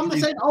 No, I'm not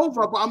saying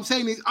over, but I'm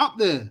saying he's up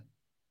there.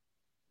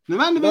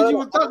 Nemanja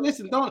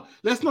Vidic,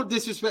 let's not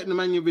disrespect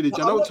Nemanja Vidic.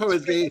 I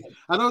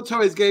know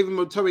Torres gave him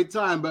a torrid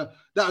time, but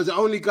that was the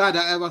only guy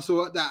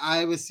that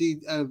I ever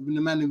see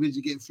Nemanja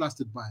Vidic getting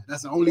flustered by.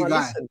 That's the only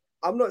guy. Listen,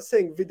 I'm not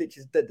saying Vidic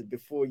is dead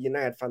before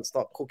United fans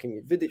start cooking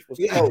it. Vidic was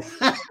cold.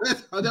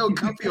 I don't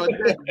copy on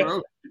dead,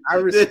 bro. I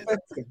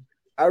respect him.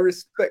 I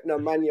respect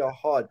Nemanja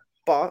hard,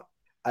 but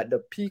at the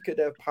peak of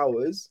their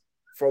powers,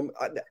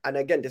 and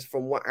again, just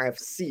from what I've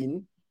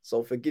seen,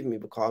 so forgive me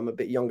because I'm a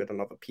bit younger than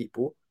other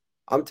people,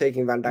 I'm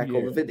taking Van Dijk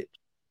over Vidic.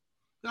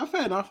 No,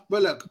 fair enough.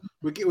 But look,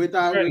 we're getting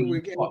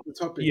off the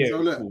topic. Yeah, so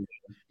look,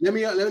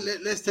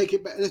 let's take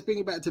it back. Let's bring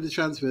it back to the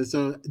transfer.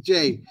 So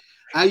Jay,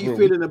 how are you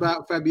feeling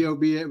about Fabio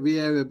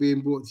Vieira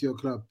being brought to your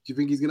club? Do you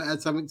think he's going to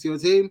add something to your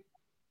team?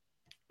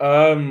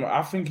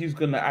 I think he's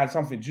going to add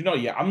something. Do you know?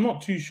 Yeah, I'm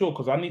not too sure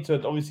because I need to.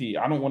 Obviously,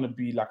 I don't want to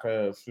be like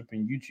a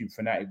flipping YouTube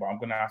fanatic, but I'm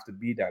going to have to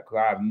be that because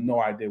I have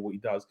no idea what he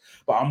does.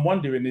 But I'm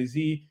wondering, is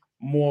he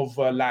more of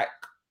a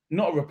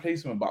not a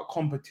replacement, but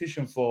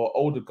competition for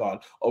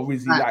Odegaard, or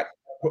is he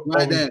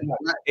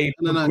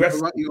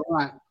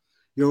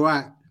You're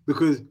right.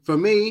 Because for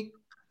me,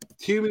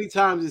 too many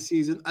times this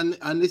season,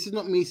 and this is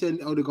not me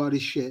saying Odegaard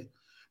is shit,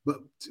 but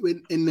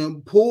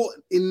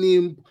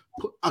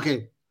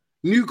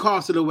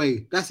Newcastle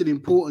away, that's an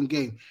important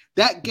game.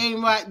 That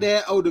game right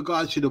there,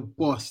 Odegaard should have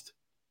bossed.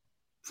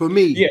 For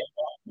me.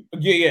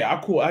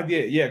 Yeah. Cool.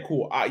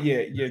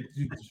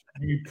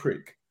 You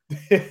prick.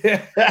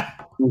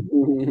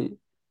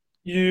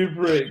 You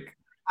prick.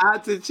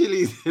 Out to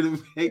Chili's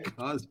and make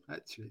us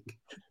Patrick.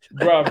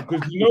 Bro,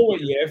 because you know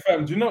what,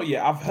 fam, do you know,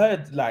 I've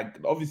heard,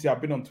 obviously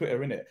I've been on Twitter,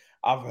 innit?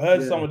 I've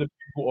heard some of the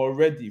people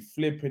already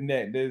flipping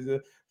that. There's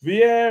a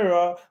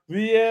Vieira.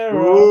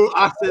 Oh,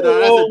 I said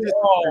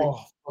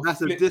that.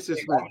 That's a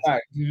disrespect.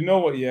 You know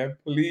what,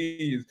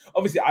 please.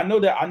 Obviously, I know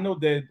that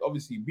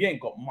obviously we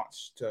ain't got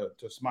much to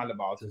smile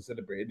about and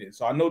celebrate it.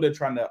 So I know they're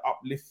trying to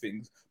uplift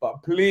things,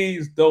 but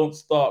please don't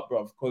start,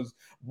 bro. Because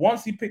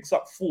once he picks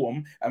up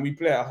form and we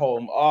play at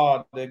home,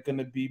 they're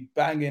gonna be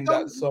banging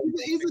that song.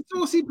 He's a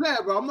saucy player,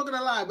 bro. I'm not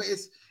gonna lie, but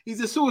he's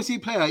a saucy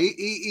player.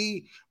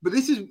 But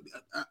this is,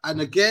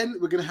 and again,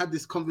 we're gonna have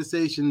this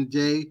conversation,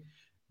 Jay.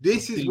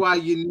 This is why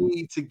you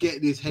need to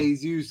get this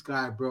Jesus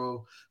guy,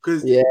 bro.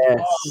 Because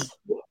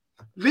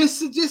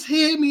listen, just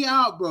hear me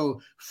out,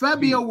 bro.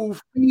 Fabio will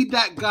feed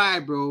that guy,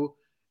 bro.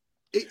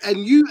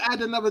 And you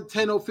add another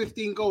 10 or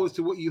 15 goals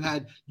to what you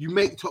had, you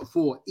make top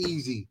 4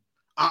 easy.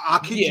 I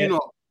kid you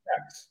not.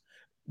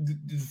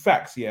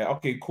 Facts, yeah.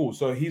 Okay, cool.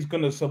 So he's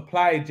gonna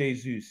supply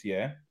Jesus,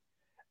 yeah.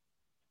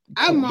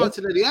 And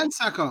Martinelli and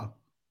Saka.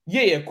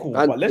 Yeah, cool.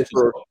 But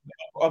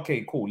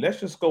cool. Let's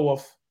just go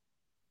off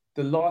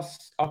the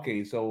last.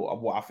 Okay, so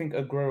I think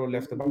Aguero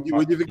left about.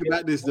 What do you think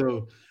about this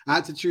though?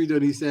 Attitude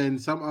on he's saying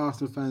some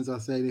Arsenal fans are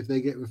saying if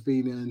they get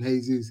Rafinha and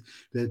Jesus,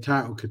 they're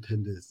title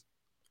contenders.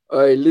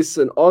 Hey,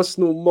 listen,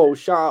 Arsenal Mo,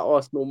 shout out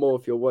Arsenal Mo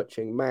if you're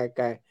watching, my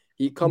guy.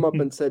 He come up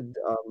and said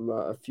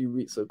a few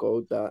weeks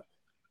ago that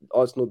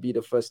Arsenal be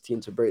the first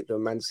team to break the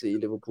Man City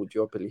Liverpool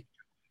duopoly.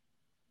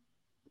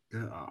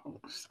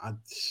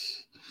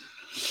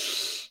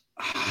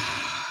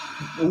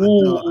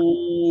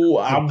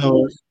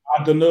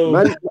 I don't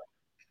know.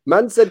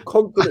 Man said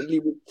confidently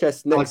with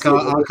chest next.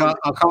 I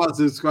can't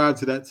subscribe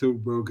to that talk,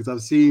 bro, because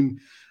I've seen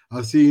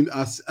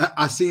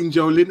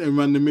Joe Linton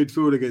run the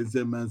midfield against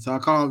them, man. So I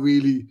can't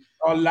really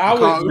allow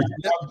it.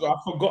 I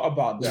forgot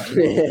about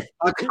that.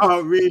 I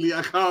can't really.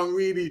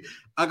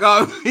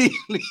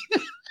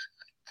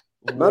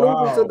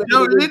 Wow.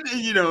 Joe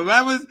Linton,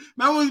 man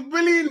was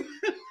brilliant.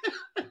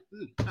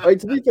 Right,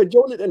 to be fair,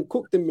 Joe Linton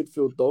cooked in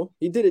midfield though.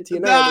 He did it to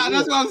United. Nah,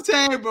 that's what I'm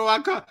saying, bro. I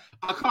can't.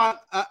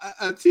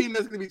 A team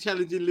that's gonna be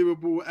challenging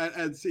Liverpool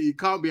and City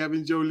can't be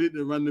having Joe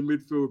Linton run the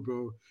midfield,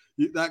 bro.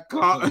 That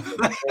can't.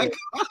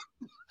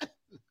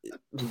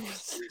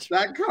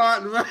 That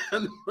can't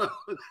run, bro.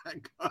 That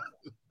can't.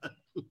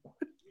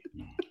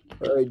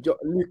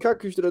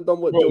 Lukaku should have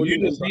done what Bro, Joe you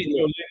Linton just hate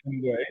Joe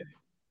Linton, right?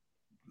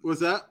 What's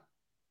that?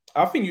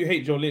 I think you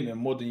hate Joe Linton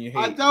more than you hate.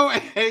 I don't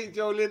hate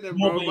Joe Linton,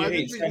 more bro. than you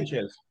hate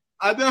Sanchez.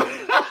 I don't.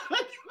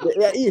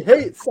 Yeah, he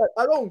hates.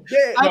 I don't get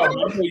it.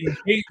 No, you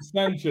hate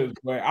Sanchez,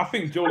 right? I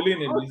think Joe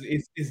Linton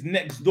is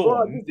next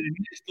door. Bro,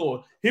 next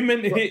door. Him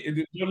and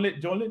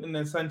Joe Linton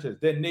and Sanchez,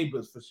 they're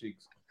neighbors for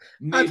Shigs.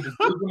 Neighbors.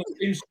 They're on the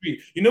same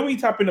street. You know when you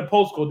tap in the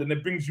postcode and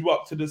it brings you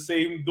up to the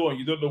same door and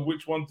you don't know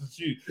which one to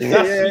choose.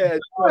 Yeah,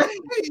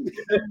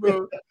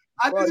 bro.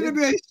 I think they're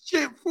doing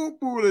shit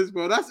footballers,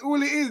 bro. That's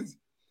all it is.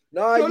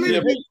 No, you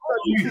never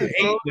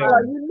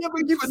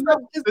give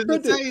Sanchez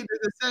credit. There's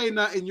a saying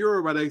that in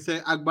Yoruba they say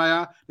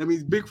Agbaya, that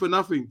means big for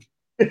nothing.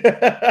 You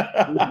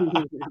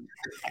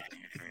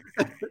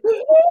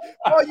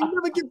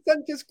never give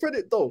Sanchez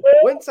credit though.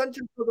 When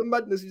Sanchez does the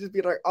madness, you just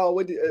be like, "Oh,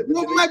 what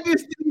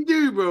madness did he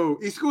do, bro?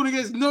 He scored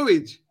against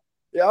Norwich.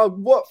 Yeah,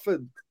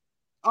 Watford.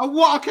 Oh,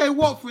 what? Okay,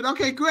 Watford.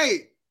 Okay,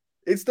 great.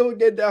 It's still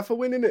get there for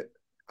winning it,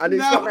 and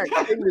it's not like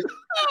English.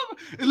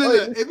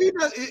 Look,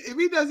 if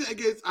he does it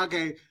against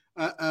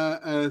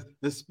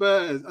the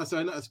Spurs,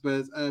 sorry, not the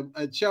Spurs,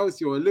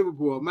 Chelsea or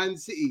Liverpool or Man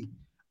City,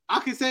 I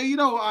can say,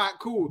 all right,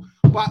 cool.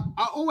 But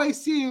I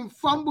always see him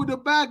fumble the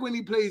bag when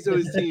he plays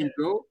those teams,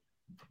 bro.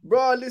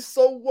 Bro, this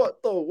so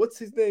what though? What's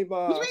his name?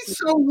 What do you mean,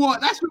 so what?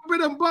 That's your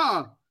bread and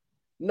butter.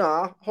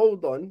 Nah,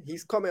 hold on.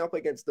 He's coming up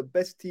against the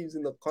best teams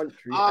in the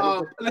country.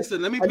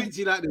 Listen, let me put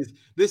you like this.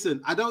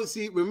 Listen, I don't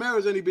see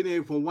Romero's only been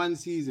here for one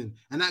season,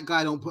 and that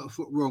guy don't put a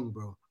foot wrong,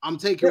 bro. I'm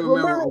taking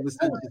Romero over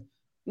Sanchez.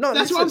 No,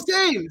 that's what I'm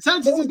saying.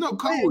 Sanchez is not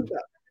cold.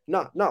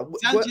 No. I'm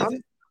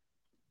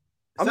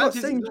not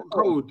saying he's not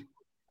cold.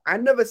 I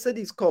never said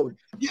he's cold.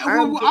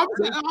 Yeah,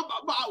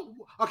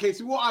 okay,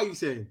 so what are you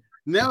saying?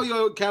 Now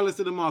you're callous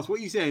to the mask. What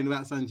are you saying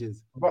about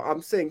Sanchez? But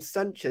I'm saying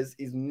Sanchez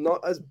is not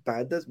as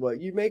bad as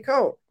what you make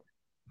out.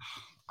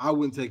 I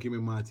wouldn't take him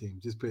in my team.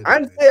 Just put it. I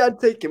didn't say I'd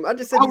take him. I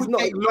just said I he's would not.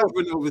 take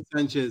Lovren over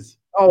Sanchez.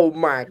 Oh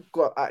my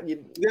god!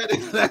 Yeah,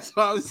 that's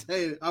what I'm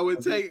saying. I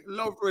would take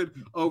Lovren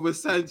over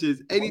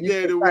Sanchez any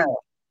day of the week.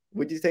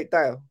 Would you take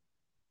Dyer?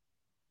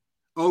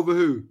 Over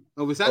who?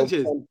 Over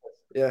Sanchez?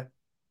 Yeah.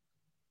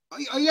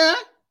 Oh yeah.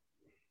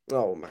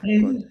 Oh my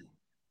god!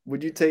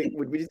 Would you take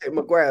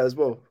Maguire as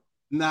well?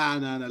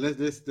 Nah.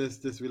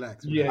 Let's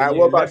relax. Yeah.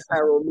 What about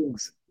Tyrone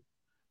Mings?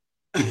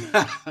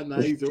 Nah,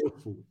 he's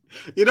awful.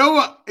 You know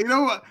what?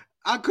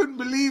 I couldn't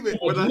believe it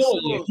when I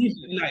saw. He's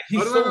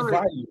so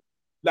violent.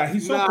 Like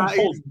he's so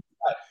composed.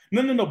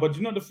 No. But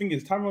you know the thing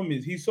is, Tyrone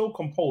Mings, he's so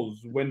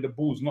composed when the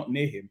ball's not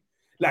near him.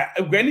 Like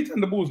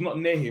anytime the ball's not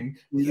near him,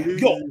 you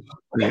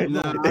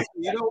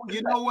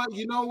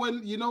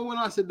know when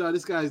I said no,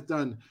 this guy's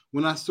done.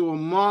 When I saw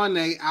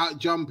Mane out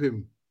jump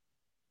him,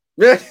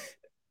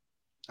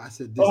 I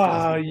said, "This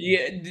guy's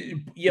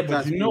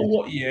but you know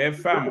what? Yeah,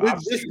 fam,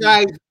 this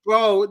guy,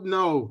 bro,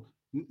 no.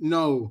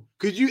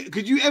 Could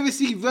you ever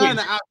see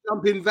Werner out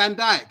jumping Van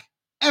Dijk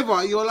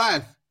ever in your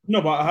life?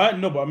 No, but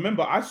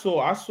remember, I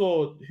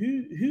saw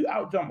who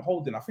out jumped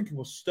Holding. I think it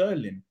was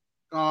Sterling.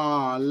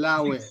 Oh,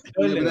 allow it.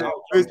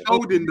 It's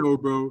Holding though,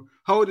 bro.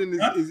 Holding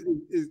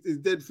is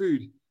dead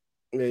food.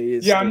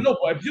 Yeah, I know,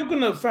 but if you're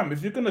gonna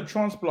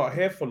transplant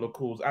hair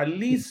follicles, at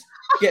least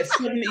get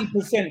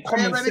 70%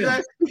 common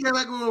sense. Get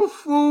like a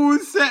full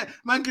set.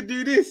 Man could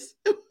do this.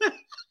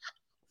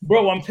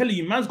 Bro, I'm telling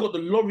you, man's got the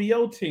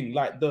L'Oreal thing,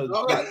 like the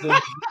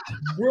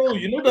bro,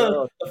 you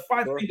know the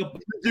 5 finger.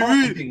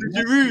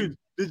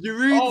 Did you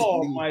read?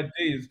 Oh my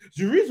days!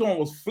 Giroud's one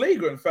was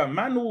flagrant, fam.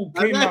 Man all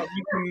came out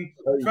looking,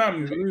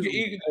 fam.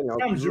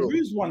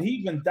 Giroud's one, he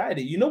even dyed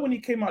it. You know when he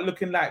came out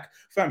looking like,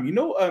 fam. You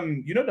know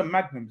the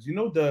Magnums. You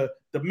know the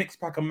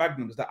mixed pack of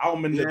Magnums, the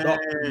almond, the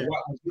dark.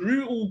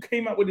 Giroud all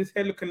came out with his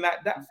hair looking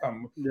like that,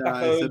 fam.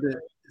 Yeah,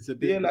 it's a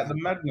bit like the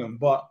Magnum,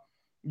 but.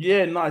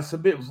 Yeah, no, it's a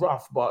bit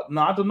rough, but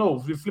no, I don't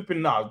know. We're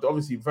flipping now.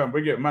 Obviously, fam,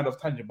 we're getting mad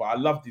off tangent, but I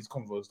love these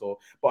convos though.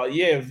 But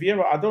yeah,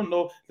 Vieira, I don't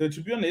know.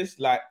 To be honest,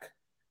 like.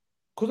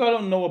 Because I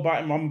don't know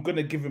about him, I'm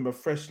gonna give him a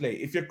fresh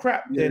slate. If you're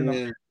crap, then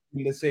I'm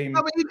the same.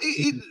 I mean,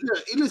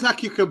 it looks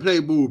like you can play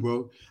ball,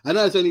 bro. I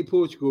know it's only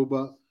Portugal,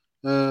 but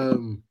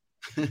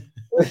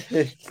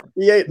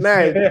he ain't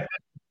nice.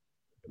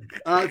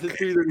 I have to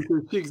see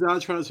that Shigs, our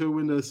transfer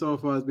window so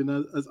far has been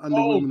as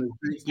underwhelming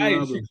as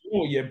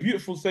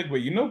beautiful segue.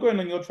 You know, going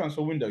on your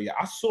transfer window,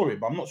 I saw it,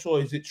 but I'm not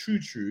sure is it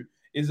true.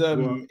 Is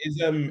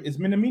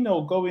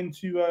Minamino going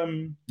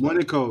to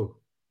Monaco?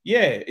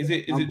 Yeah, is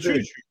it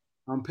true?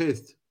 I'm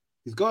pissed.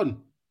 He's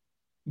gone.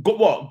 Got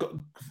what?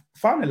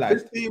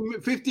 Finalized?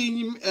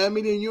 15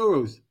 million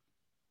euros.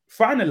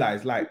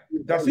 Finalized, like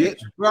that's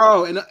it,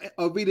 bro. And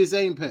I'll be the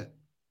same pet.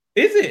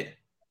 Is it?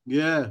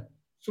 Yeah.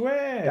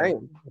 Swear.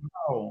 Dang.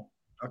 Wow.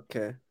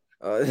 Okay.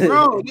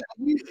 Bro,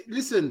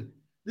 listen.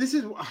 This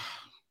is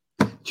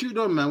chewed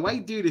on, man. Why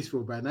you do this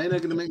for, man? Now you're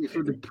not gonna make me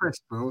feel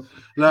depressed, bro.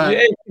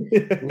 Like,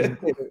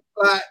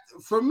 like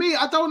for me,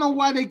 I don't know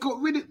why they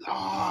got rid of.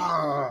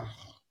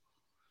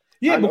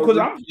 Yeah, because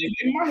I'm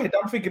in my head,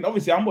 I'm thinking.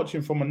 Obviously, I'm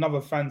watching from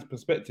another fan's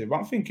perspective.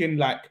 I'm thinking,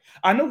 like,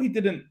 I know he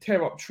didn't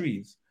tear up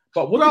trees,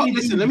 but what? Bro,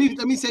 listen. Let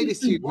me say this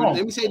to you.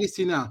 Let me say this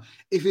to you now.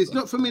 If it's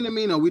not for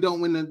Minamino, we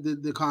don't win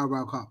the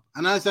Carabao Cup.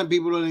 And I understand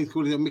people only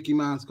call it a Mickey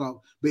Mouse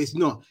Cup, but it's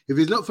not. If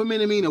it's not for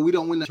Minamino, we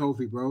don't win the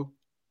trophy, bro.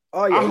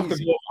 Oh yeah, I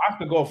have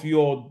to go off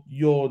your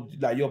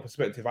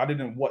perspective. I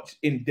didn't watch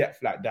in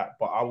depth like that,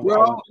 but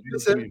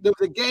listen. There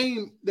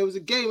was a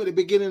game at the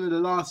beginning of the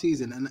last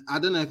season, and I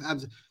don't know if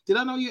Abs. Did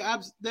I know you,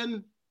 Abs?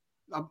 Then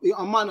I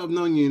might not have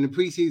known you in the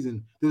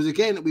preseason. There was a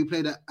game that we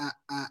played at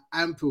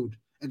Anfield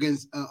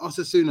against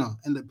Osasuna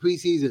in the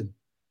preseason,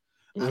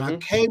 and I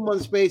came on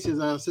Spaces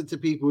and I said to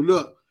people,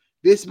 "Look,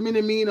 this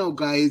Minamino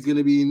guy is going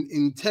to be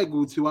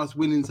integral to us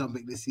winning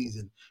something this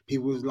season."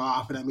 People was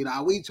laughing at me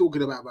like, "What are you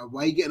talking about, bro?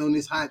 Why are you getting on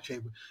this hype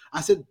train?"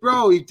 I said,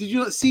 "Bro, did you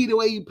not see the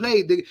way he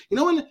played? You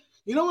know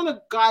when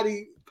a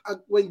guy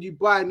when you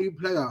buy a new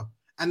player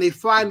and they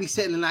finally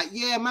settling like,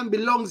 yeah, man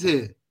belongs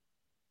here.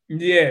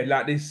 Yeah,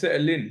 like they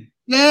settle in.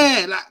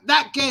 Yeah, like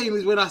that game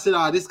is when I said,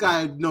 this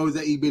guy knows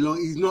that he belongs.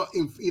 He's not.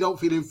 He don't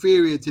feel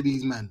inferior to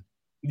these men.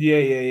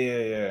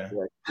 Yeah.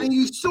 And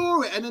you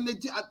saw it, and then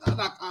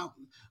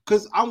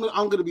because I'm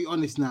gonna be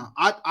honest now.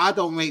 I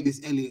don't rate this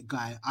Elliot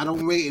guy. I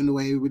don't rate him the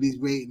way everybody's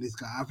rating this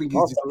guy. I think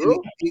he's just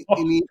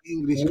any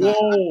English guy.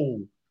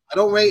 I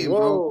don't rate him,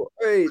 bro.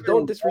 Hey,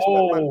 don't disrespect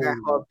my guy,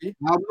 Harvey.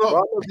 I'm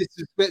not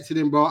disrespecting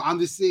him, bro. I'm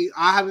just saying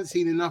I haven't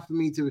seen enough for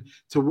me to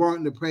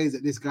warrant the praise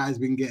that this guy's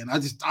been getting. I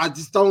just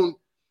don't.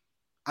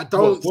 I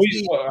don't.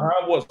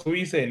 What are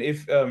you saying?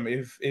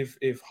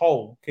 If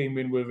Hull came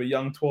in with a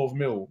young 12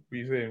 mil, what are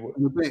you saying?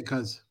 I'm a bit,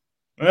 cuz.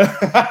 Don't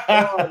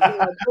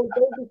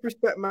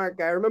disrespect my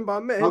guy. Remember, I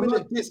met him. I'm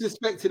not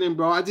disrespecting him,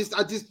 bro. I just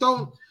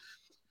don't.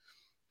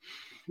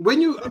 When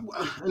you,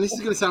 and this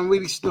is gonna sound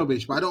really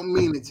snobbish, but I don't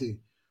mean it to.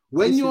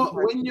 When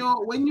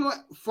you're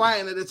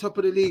fighting at the top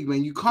of the league,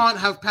 man, you can't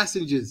have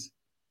passengers.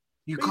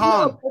 You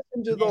can't. He's not a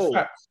passenger,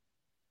 though.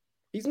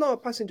 He's not a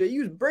passenger. He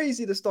was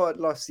brazy to start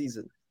last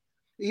season.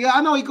 Yeah,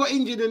 I know he got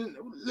injured. And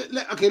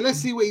okay, let's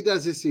see what he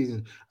does this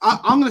season.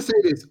 I'm going to say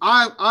this.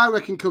 I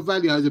reckon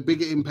Carvalho has a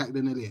bigger impact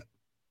than Elliot.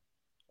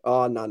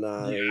 Oh, no.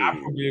 Yeah, I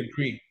probably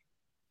agree.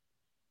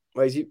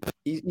 Well,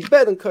 he's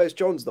better than Curtis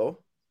Jones, though.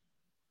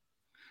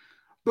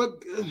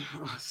 But,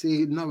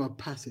 see, another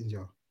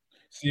passenger.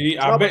 See,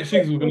 I bet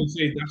Shigs was going to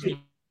say that's not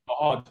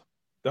hard.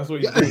 That's what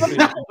he's going to say.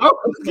 I'm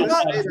going to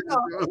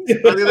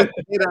say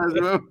that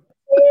as well.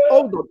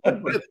 Hold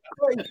on.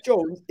 Curtis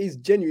Jones is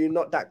genuinely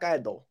not that guy,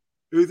 though.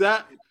 Who's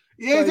that?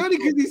 Yeah, it's only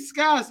because he's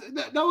scarce.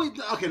 No,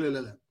 okay,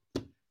 look.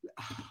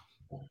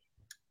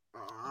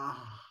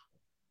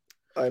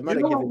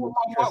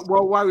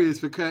 What worries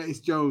for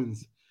Curtis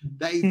Jones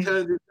that he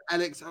turns into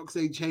Alex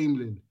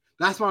Oxlade-Chamberlain.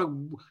 That's my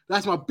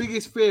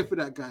biggest fear for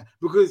that guy.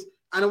 Because,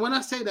 and when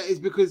I say that, is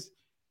because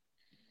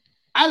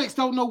Alex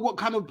don't know what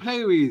kind of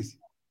player he is.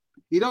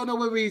 You don't know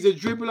whether he's a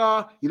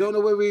dribbler. You don't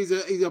know whether he's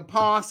a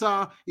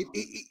passer.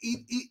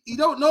 You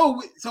don't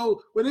know.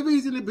 So whenever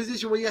he's in a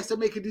position where he has to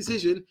make a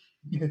decision,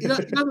 he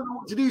doesn't know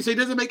what to do. So he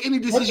doesn't make any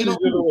decision.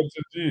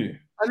 And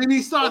then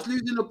he starts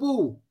losing the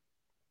ball.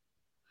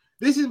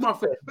 This is my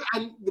friend.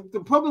 And the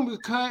problem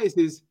with Curtis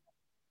is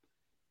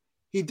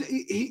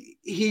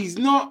he's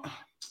not.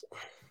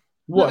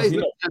 What? He's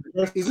not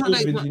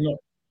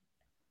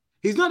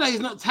that he's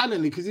not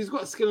talented because he's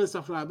got skill and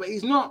stuff like that, but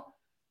he's not.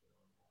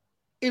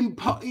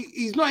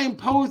 He's not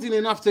imposing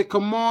enough to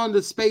command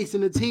the space in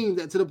the team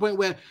that to the point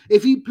where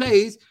if he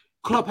plays,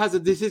 Klopp has a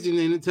decision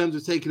in terms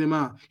of taking him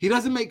out. He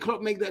doesn't make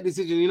Klopp make that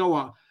decision. You know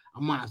what?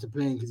 I might have to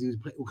play him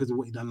because of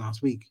what he done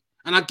last week.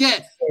 And I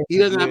get he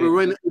doesn't have a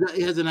run.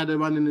 He hasn't had a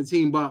run in the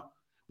team. But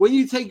when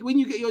you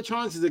get your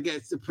chances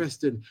against the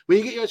Preston, when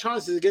you get your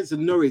chances against the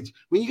Norwich,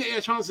 when you get your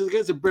chances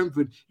against the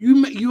Brentford,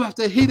 you have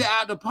to hit it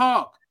out of the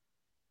park.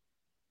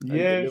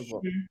 Yeah,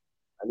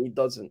 and he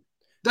doesn't.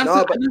 That's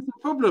the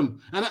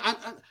problem.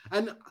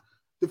 And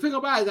the thing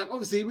about it is, like,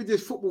 obviously, we're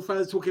just football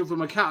fans talking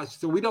from a couch,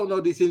 so we don't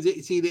know the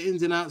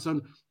ins and outs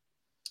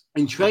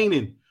in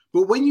training.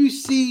 But when you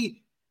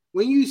see,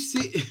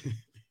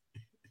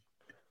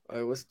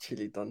 oh, what's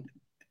Chile done?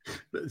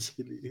 Not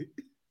Chile.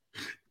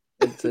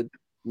 It said,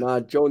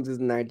 Jones is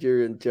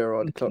Nigerian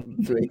Gerard Klopp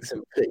breaks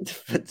and play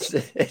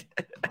defensive.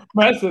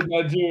 Man said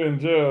Nigerian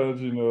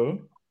Gerard, you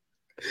know.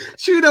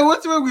 Shooter,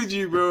 what's wrong with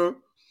you, bro?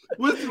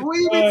 What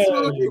you been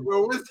smoking,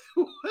 bro?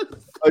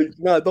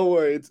 No, don't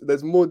worry.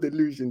 There's more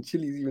delusion.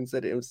 Chile's even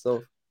said it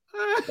himself.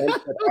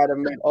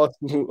 Adam made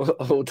Arsenal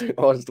holding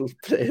Arsenal's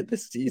player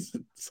this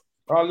season.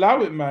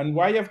 Allow it, man.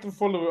 Why you have to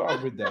follow it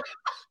up with that?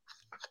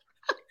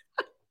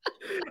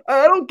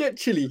 I don't get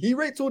Chile. He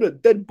rates all the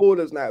dead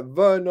ballers like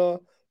Werner,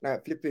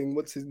 like flipping,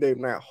 what's his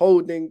name, like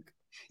Holding.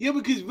 Yeah,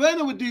 because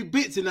Werner would do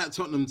bits in that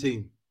Tottenham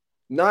team.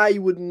 Nah, he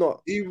would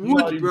not. He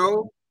would,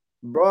 bro.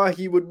 Bro,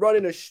 he would run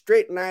in a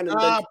straight line.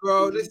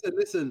 Bro,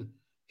 listen.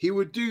 He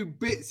would do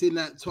bits in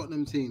that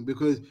Tottenham team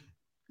because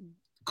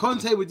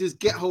Conte would just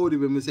get hold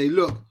of him and say,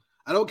 look,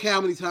 I don't care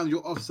how many times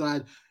you're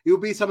offside. It will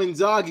be some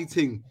Inzaghi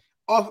thing.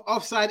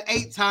 Offside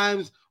 8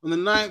 times, on the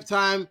 9th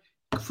time,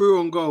 through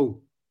on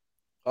goal.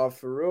 Oh,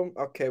 for real?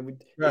 Okay.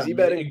 Is he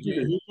better than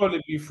He'll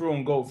probably be through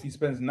on goal if he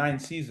spends 9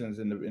 seasons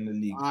in the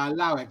league.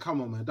 Allow it.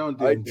 Come on, man. Don't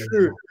do it.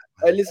 True.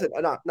 Listen,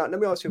 let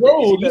me ask you.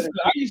 Bro, listen,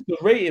 I used to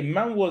rate him.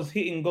 Man was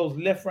hitting goals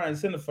left, right, and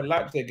center for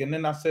Leipzig. And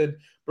then I said,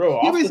 bro.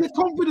 Yeah, but it's a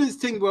confidence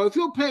thing, bro. If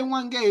you're playing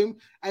 1 game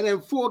and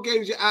then 4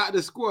 games you're out of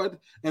the squad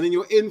and then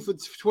you're in for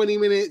 20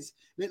 minutes,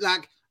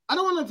 like, I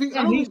don't want to think.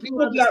 I don't think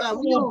people understand.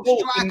 When you're a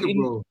striker,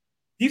 bro.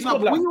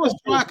 When you're a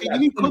striker, you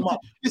need content.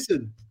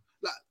 Listen,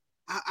 like,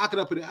 I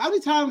could put it. How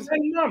many times?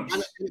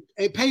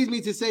 It pays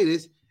me to say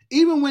this.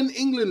 Even when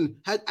England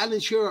had Alan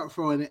Shearer up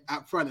front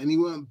and he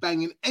weren't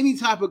banging any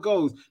type of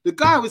goals, the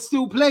guy would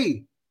still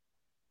play.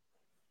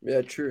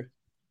 Yeah, true.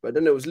 But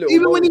then there was little.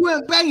 Even when he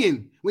weren't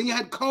banging, when you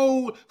had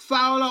Cole,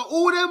 Fowler,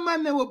 all them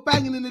man that were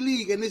banging in the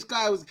league, and this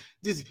guy was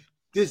just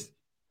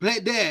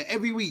played there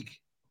every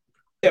week.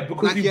 Yeah,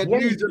 because like he had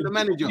news of the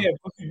manager. Yeah,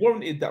 because he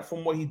warranted that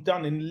from what he'd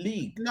done in the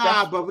league.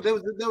 Nah, but there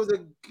was a.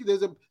 Do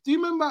you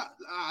remember?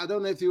 I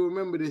don't know if you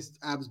remember this,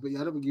 Abs, but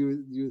I don't think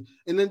you.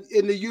 And then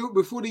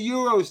before the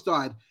Euro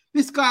started,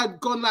 this guy had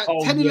gone like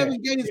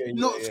 11 games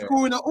not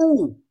scoring at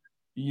all.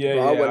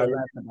 Yeah, Do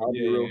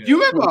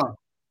you remember?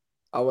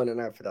 I went in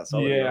there for that. So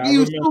he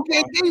was still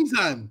getting game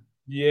time.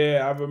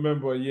 Yeah, I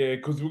remember. Yeah,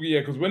 because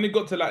when it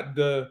got to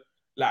the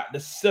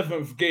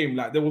 7th game,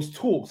 like there was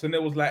talks and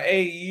there was like,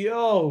 hey,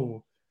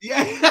 yo.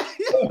 Yeah.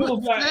 It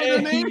was like,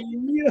 hey,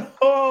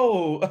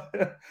 yo.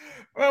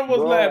 Man was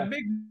like,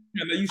 big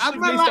man. I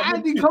remember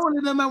Andy Cole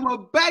and them man were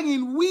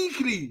banging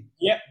weekly.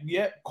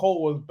 Yep.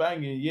 Cole was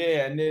banging.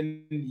 Yeah, and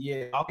then,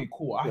 okay,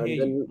 cool. I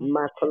hear you.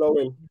 Michael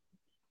Owen.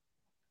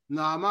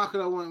 Nah,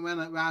 Michael Owen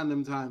went at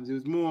random times. It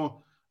was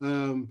more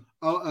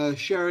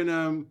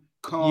Sheringham,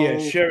 Cole,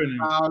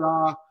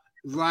 Fowler,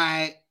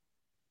 Wright,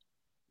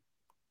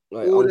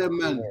 all them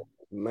men.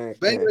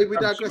 But anyway, we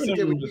digress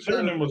again.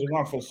 Sheringham was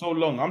around for so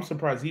long. I'm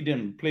surprised he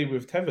didn't play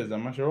with Tevez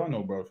and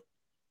Mascherano, bro.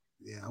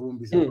 Yeah, I wouldn't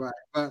be surprised.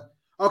 But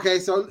okay,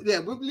 so yeah,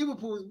 with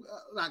Liverpool,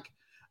 like,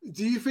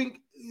 do you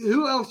think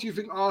who else do you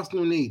think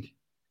Arsenal need?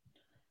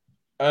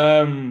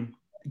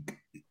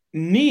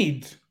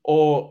 Need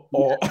or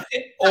No.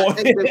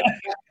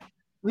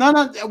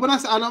 When I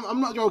say, I'm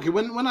not joking.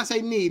 When I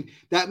say need,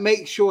 that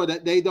makes sure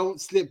that they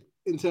don't slip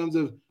in terms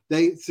of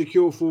they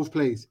secure 4th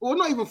place, or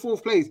not even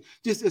 4th place,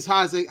 just as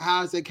high as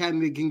they can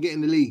get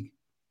in the league.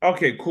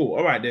 Okay, cool.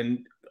 All right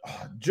then.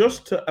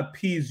 Just to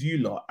appease you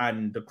lot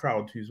and the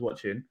crowd who's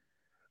watching,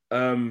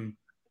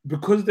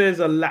 because there's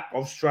a lack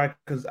of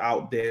strikers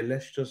out there,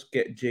 let's just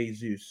get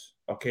Jesus.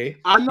 Okay.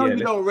 I know you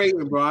don't rate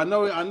him, bro. I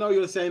know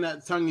you're saying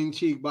that tongue in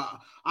cheek, but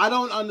I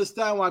don't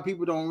understand why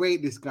people don't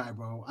rate this guy,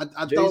 bro. I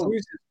don't. Jesus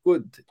is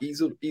good.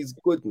 He's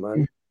good,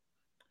 man.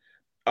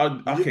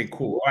 Okay,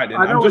 cool. All right, then.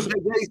 I know what Jay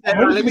said.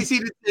 Let me see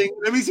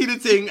the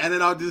thing, and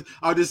then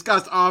I'll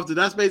discuss after.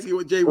 That's basically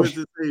what Jay was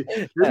to say.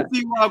 Let me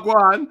see what I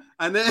want,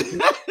 and then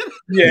and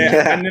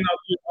then I'll do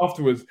it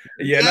afterwards.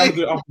 And I'll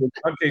do it afterwards.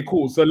 Okay,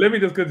 cool. So let me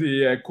just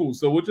continue. Yeah, cool.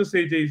 So we'll just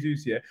say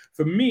Jesus. Yeah,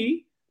 for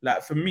me,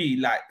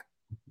 like.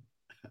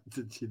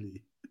 To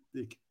Chile.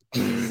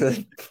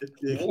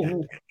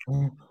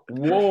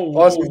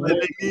 Whoa.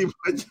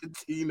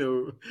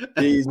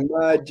 He's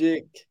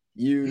magic.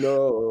 You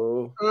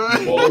know.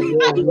 Whoa.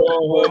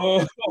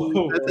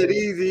 That's it.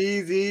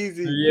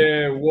 Easy.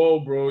 Yeah, whoa,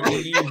 bro.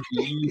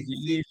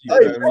 Easy. Yeah,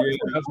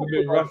 that's a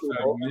bit rough,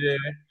 man.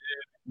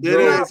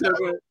 Yeah.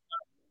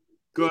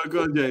 Go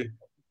on, Jay.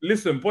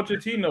 Listen,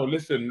 Pochettino,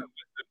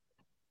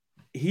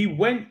 he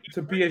went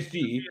to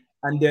PSG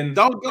and then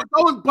don't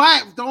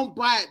buy it. Don't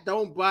buy it.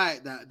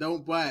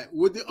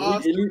 Would the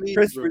Arsenal need,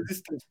 press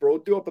resistance, bro?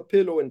 Do up a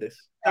pillow in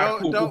this. Yeah.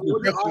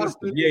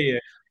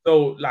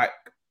 So like,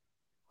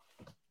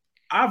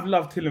 I've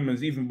loved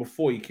Tielemans even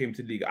before he came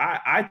to the league.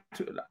 I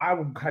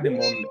had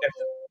him on.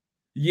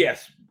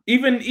 Yes,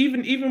 even when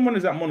he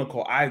was at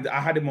Monaco, I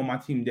had him on my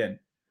team then.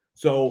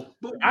 So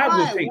but I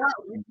would think.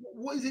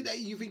 What is it that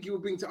you think he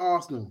would bring to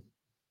Arsenal?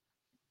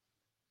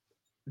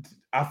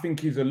 I think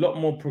he's a lot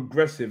more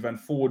progressive and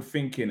forward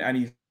thinking, and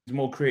he's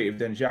more creative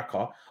than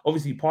Xhaka.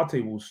 Obviously,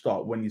 Partey will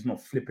start when he's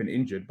not flipping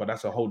injured, but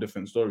that's a whole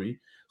different story.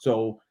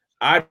 So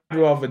I'd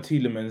rather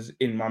Tielemans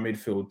in my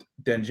midfield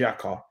than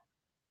Xhaka,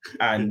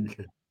 and.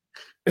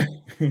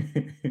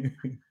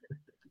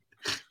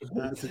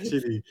 That's a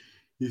chilly.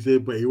 He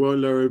said, but he won't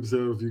lower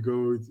himself. You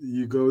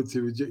go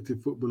to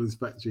Rejected Footballers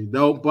Factory.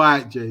 Don't buy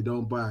it, Jay.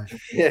 Don't buy it.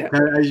 Yeah.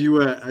 As you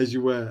were.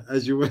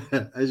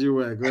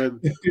 Go ahead.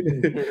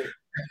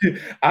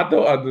 I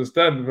don't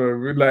understand,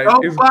 bro. Like,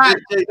 don't buy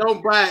it, Jay.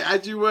 Don't buy it.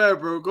 As you were,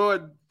 bro. Go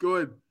on.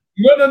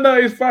 No,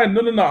 it's fine.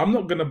 No. I'm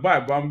not gonna buy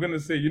it, but I'm gonna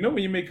say, you know,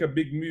 when you make a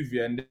big movie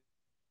and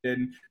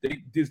then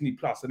Disney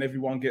Plus and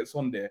everyone gets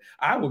on there,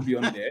 I will be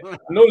on there. I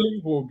know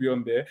Liverpool will be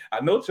on there.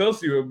 I know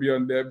Chelsea will be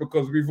on there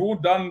because we've all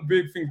done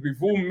big things.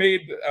 We've all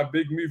made a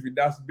big movie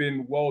that's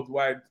been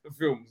worldwide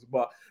films.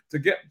 But to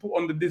get put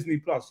on the Disney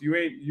Plus, you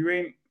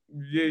ain't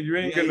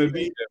gonna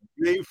be there.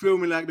 You ain't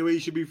filming like the way you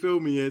should be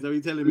filming. Yeah, is that what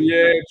you telling me?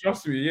 Yeah,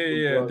 trust me.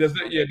 Yeah.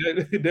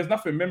 There's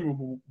nothing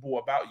memorable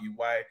about you.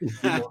 Why? You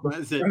know,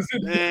 I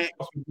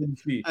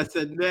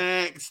said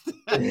next.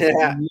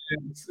 Yeah.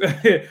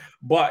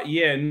 But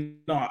yeah,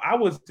 no, I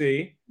would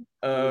say,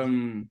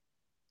 you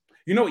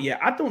know, yeah,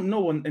 I don't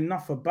know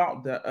enough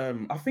about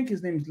the. I think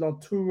his name's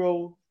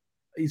Lautaro.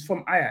 He's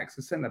from Ajax,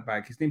 the centre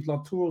back. His name's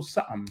Lautaro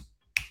Sutton.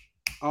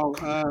 Oh,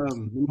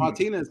 the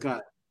Martinez guy.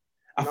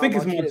 I think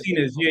it's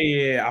Martinez.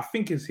 Yeah. I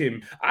think it's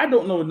him. I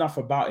don't know enough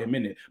about him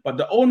in it, but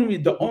the only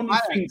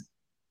thing.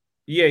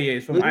 Yeah,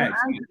 it's from Ajax.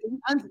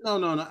 No,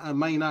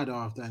 Man United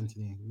after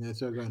Anthony. Yeah,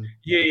 so go on.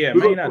 Yeah,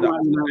 Man United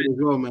as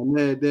well, man.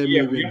 They're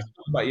moving. We have to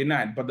talk about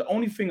United, but the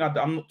only thing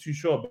I'm not too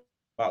sure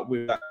about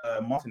with that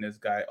Martinez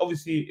guy,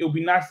 obviously, it'll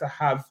be nice to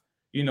have,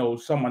 you know,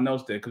 someone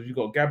else there because we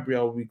got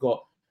Gabriel, we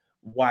got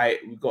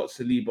White, we got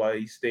Saliba,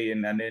 he's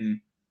staying, and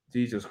then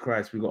Jesus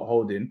Christ, we got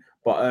Holding.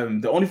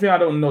 But the only thing I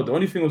don't know, the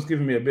only thing was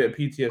giving me a bit of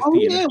PTSD. Oh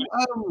yeah.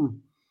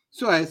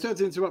 Sorry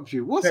to interrupt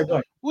you. What's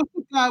the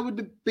guy with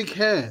the big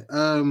hair?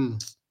 I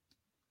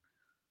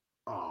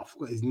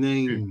forgot his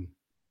name.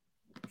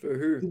 For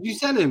who? Did you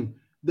sell him?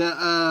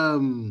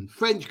 The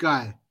French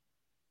guy.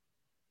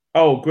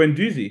 Oh,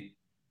 Guendouzi.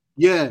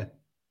 Yeah.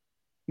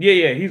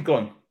 Yeah, he's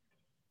gone.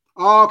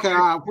 Oh, okay.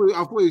 I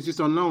thought he was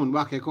just on loan.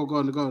 Okay, cool. Go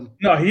on.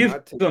 No, he's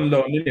on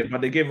loan,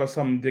 but they gave us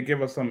some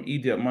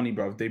idiot money,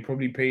 bro. They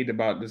probably paid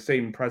about the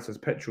same price as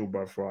petrol,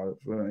 bro,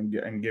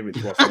 and give it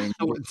to us.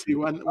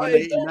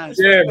 189.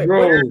 Yeah,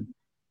 bro.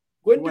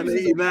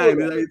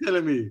 189. Are you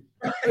telling me?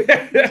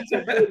 That's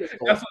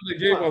what they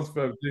gave us,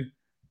 bro.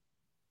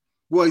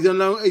 What, he's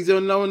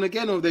on loan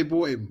again, or they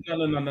bought him?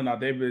 No.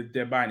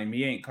 They're buying him.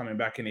 He ain't coming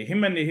back in it.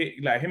 Him and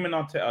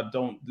Arteta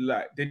don't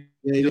like. They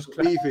just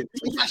leave it.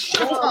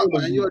 Shut up,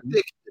 man. You're a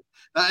dick.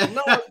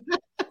 No,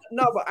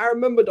 but I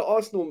remember the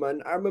Arsenal,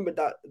 man. I remember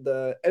that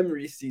the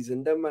Emery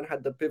season. Them man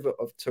had the pivot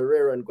of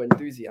Torreira and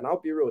Guendouzi, and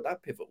I'll be real,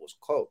 that pivot was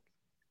cold.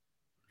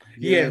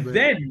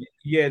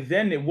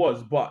 Then it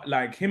was, but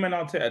like him and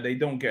Arteta, they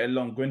don't get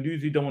along.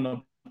 Guendouzi don't want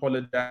to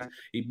apologize.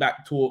 He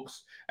back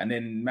talks, and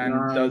then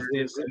does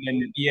this, and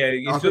then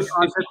it's just.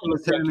 I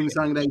was telling him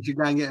something that he should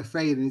go and get a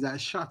fade, and he's like,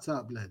 "Shut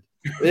up, lad."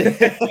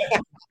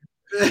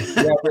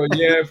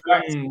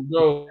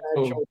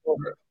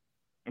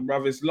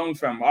 Bro, it's long,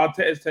 fam.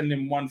 Arteta's telling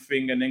him one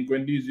thing, and then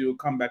Guendouzi will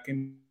come back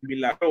and be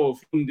like, "Oh,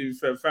 if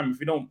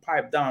you don't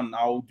pipe down,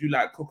 I'll do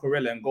like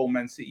Cucurella and go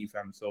Man City,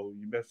 fam. So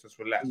you best just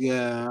relax."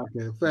 Yeah,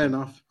 okay, fair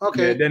enough.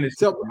 Okay, yeah, then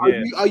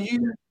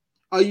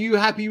are you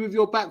happy with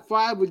your back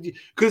five? Would you?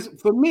 Because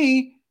for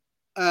me,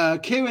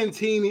 Kieran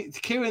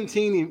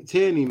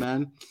Tierney,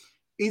 man,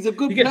 he's a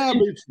good player, but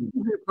he's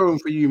injury prone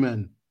for you,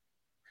 man.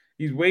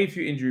 He's way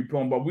too injury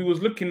prone. But we was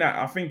looking at,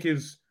 I think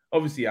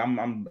obviously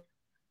I'm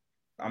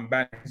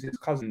bad. His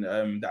cousin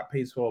that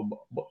pays for,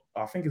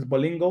 I think it's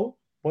Bolingo.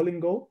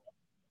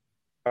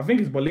 I think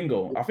it's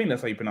Bolingo. I think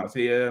that's how you pronounce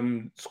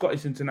it.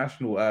 Scottish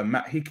international,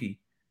 Matt Hickey.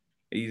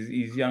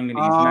 He's young and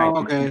he's 19.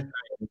 Okay.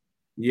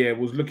 Yeah,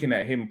 was looking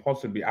at him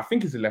possibly. I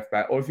think he's a left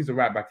back, or if he's a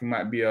right back, he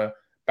might be a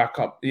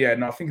backup. Yeah,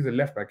 no, I think he's a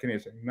left back,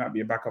 innit? So he might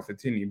be a backup for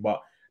Tierney.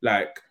 But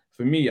like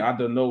for me, I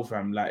don't know,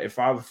 fam. Like if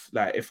I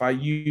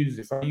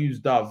use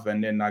Dove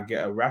and then I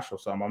get a rash or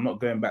something, I'm not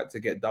going back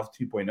to get Dove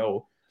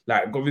 2.0.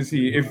 Like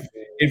obviously,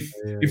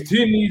 if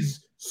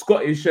Tierney's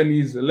Scottish and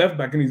he's a left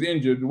back and he's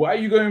injured, why are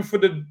you going for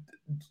the?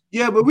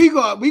 Yeah, but we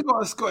got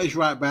a Scottish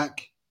right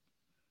back.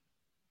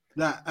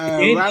 That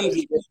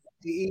Ramsey.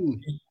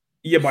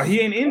 Yeah, but he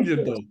ain't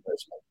injured though.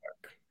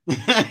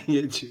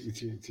 Yeah, true.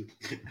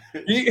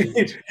 He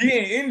ain't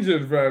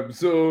injured, fam.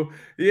 So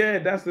yeah,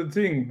 that's the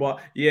thing. But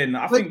yeah,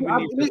 no, I think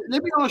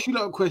let me ask you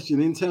a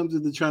question in terms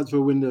of the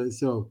transfer window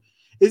itself.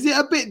 Is it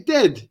a bit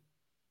dead?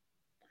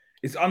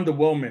 It's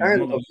underwhelming.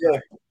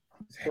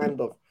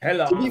 Kind of.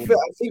 Hella. To be fair,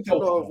 I think a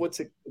lot of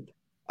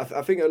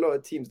I think a lot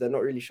of teams, they're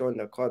not really showing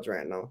their cards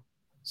right now.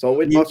 So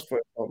with us,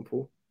 for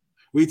example,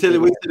 we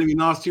telling you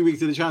last 2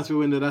 weeks of the transfer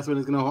window, that's when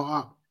it's gonna hot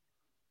up.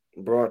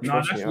 Bro,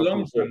 no, that's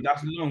long, son.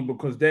 That's long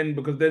because then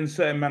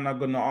certain men are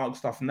gonna ask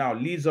stuff now.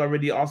 Leeds are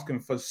already asking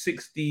for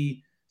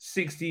 60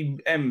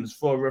 M's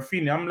for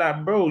Rafinha. I'm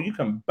like, bro, you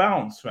can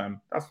bounce, fam.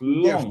 That's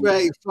long. Yeah,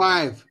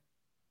 35.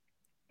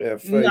 Yeah,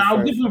 35. Nah,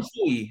 I'll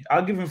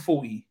give him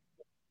 40.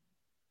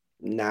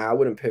 Nah, I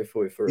wouldn't pay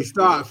 40 for it. He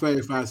started at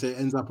 35, so it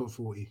ends up at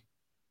 40.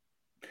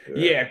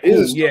 Yeah,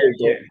 cool. Yeah.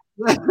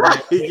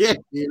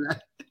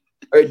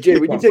 Hey, Jay,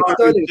 would you take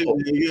Sterling?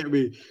 You get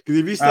me? Because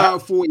if you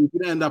start at 40, you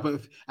could end up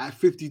at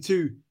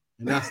 52,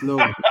 and that's low.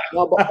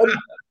 No, but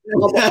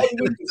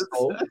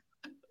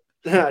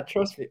Nah,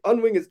 trust me. On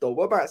wingers though,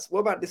 what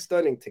about this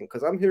Sterling thing?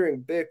 Because I'm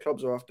hearing bare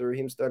clubs are after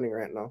Raheem Sterling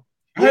right now.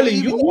 Helen,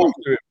 you're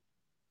after him.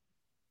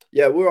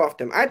 Yeah, we're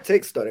after him. I'd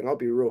take Sterling. I'll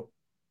be real.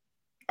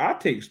 I'd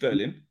take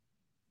Sterling.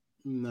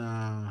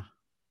 Nah.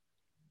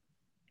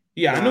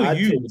 Yeah, I know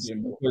you would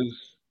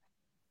because.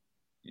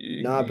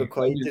 Nah,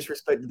 because he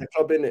disrespected the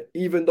club, innit?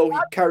 Even though he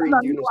carried I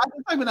don't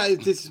even know he's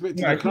disrespecting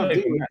the club.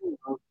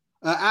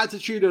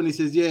 Attitude only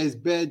says, "Yeah, it's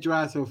bare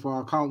dry so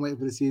far. I can't wait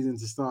for the season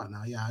to start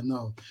now." Yeah, I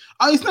know.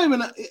 It's not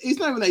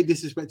even like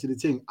disrespect to the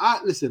team.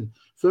 Listen,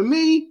 for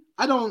me,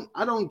 I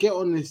don't get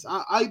on this.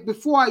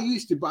 Before I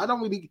used to, but I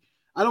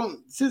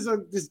don't since I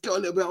just got a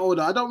little bit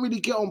older, I don't really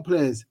get on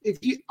players.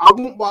 I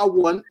want what I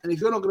want, and if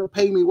you're not gonna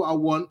pay me what I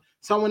want,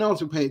 someone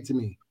else will pay it to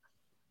me.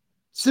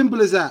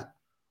 Simple as that.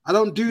 I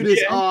don't do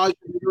this. I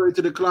should go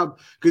to the club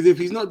because if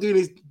he's not doing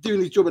his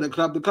job at the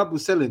club will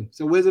sell him.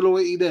 So where's the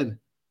loyalty then?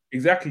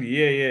 Exactly.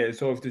 Yeah.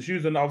 So if the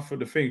shoes are not for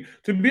the thing,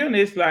 to be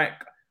honest, like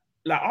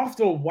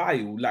after a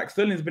while, like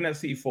Sterling's been at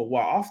City for a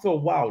while. After a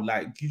while,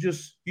 like you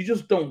just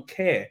don't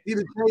care.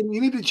 You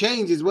need to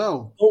change as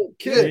well. Don't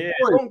care. Yeah.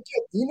 Don't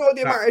care. You know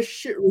the amount of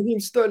shit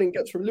Raheem Sterling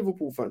gets from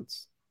Liverpool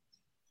fans.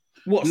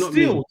 What? Not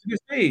still me. to this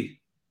day?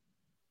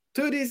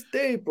 To this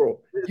day,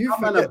 bro.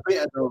 Some men are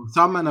bitter, though.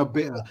 Some men are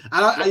bitter.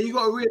 And you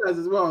got to realize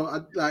as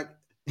well,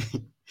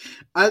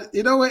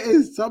 you know what it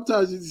is?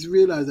 Sometimes you just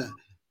realize that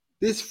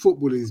this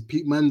football is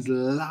Pete Man's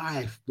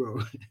life, bro.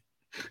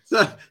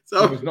 so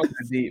it's not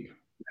that deep.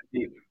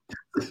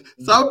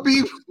 Some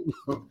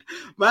people,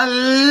 man,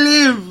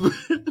 live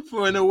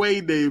for an away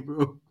day,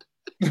 bro.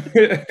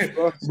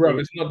 Bro,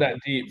 it's not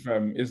that deep,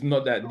 fam. It's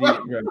not that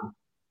deep, bro.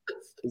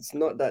 It's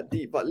not that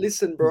deep. But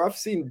listen, bro, I've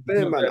seen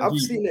bare man. I've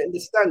seen it in the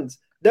stands.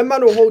 Them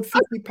man will hold £50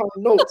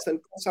 notes and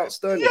cross out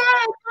Sterling.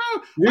 Yeah,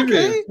 bro.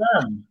 Really? Okay.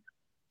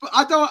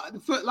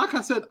 But like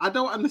I said, I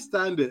don't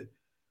understand it.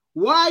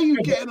 Why are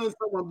you getting on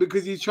someone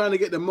because he's trying to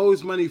get the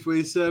most money for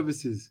his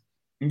services?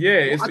 Yeah,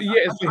 it's for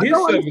his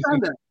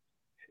services.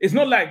 It's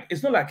not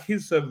like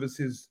his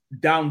services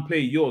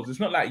downplay yours.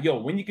 It's not like,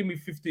 when you give me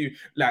 50,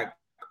 like,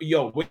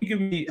 when you give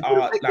me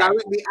directly out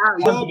of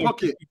your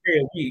pocket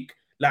a week,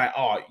 like,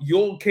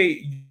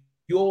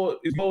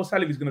 your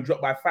salary is gonna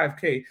drop by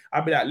 5k.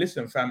 I'll be like,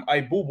 listen, fam,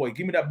 ball boy,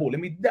 give me that ball. Let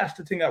me dash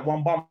the thing at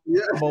one bump.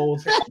 Yeah. You're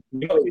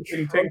not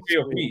taking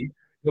 10k of me.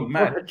 You're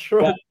mad.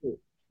 But,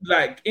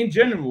 like, in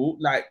general,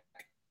 like,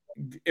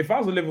 if I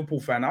was a Liverpool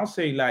fan, I'll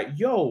say, like,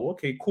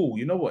 okay, cool.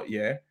 You know what?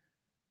 Yeah.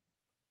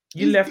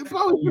 You left.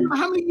 How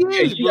many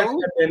years, bro?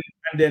 And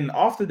then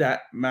after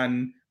that,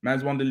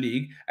 man's won the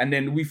league, and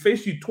then we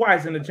faced you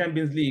twice in the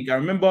Champions League. I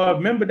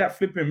remember that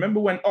flipping. Remember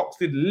when Ox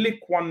did lick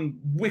one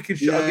wicked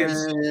shot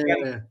against?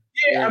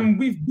 And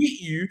we've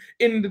beat you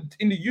in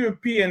the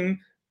European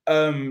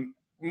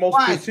most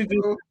prestigious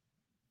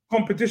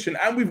competition,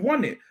 and we've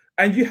won it,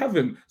 and you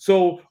haven't.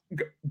 So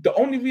the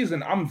only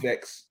reason I'm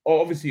vexed,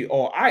 or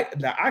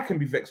I can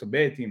be vexed for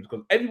bare teams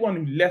because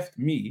everyone who left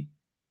me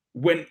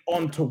went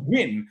on to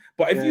win.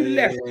 But if you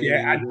left,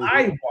 and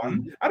I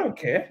won, I don't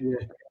care.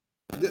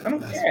 I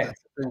don't care.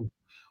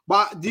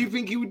 But do you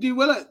think he would do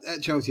well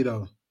at Chelsea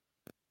though?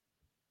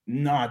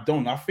 No, I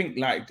don't. I think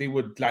they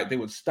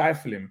would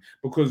stifle him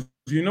because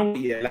you know,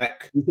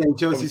 like you saying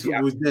Chelsea's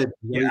football was dead.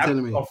 You're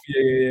telling me.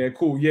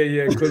 Cool,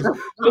 because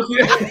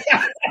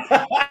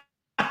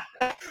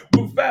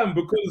but fam,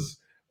 because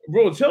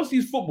bro,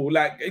 Chelsea's football,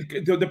 like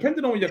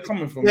depending on where you're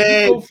coming from,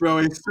 bro,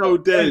 it's so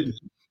dead.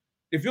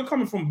 If you're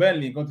coming from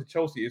Burnley and going to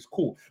Chelsea, it's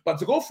cool. But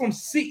to go from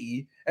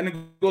City and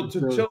then go to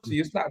Chelsea,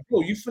 it's like,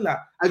 bro, you feel like.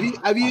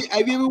 Have you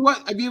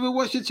ever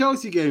watched a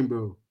Chelsea game,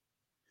 bro?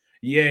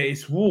 Yeah,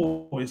 it's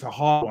a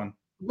hard one.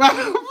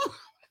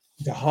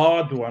 It's a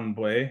hard one,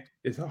 boy.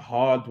 It's a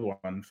hard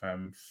one,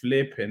 fam.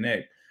 Flipping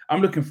it.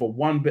 I'm looking for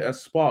one bit of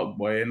spark,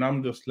 boy, and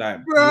I'm just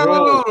like,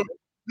 bro.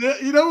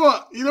 You know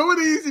what? You know what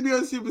it used to be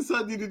on Super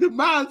Sunday? The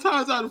amount of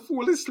times I'd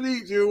fall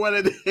asleep during one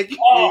of the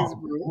games,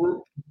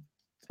 bro.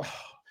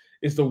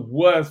 It's the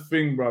worst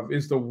thing, bro.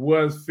 It's the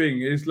worst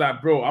thing. It's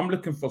like, bro, I'm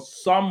looking for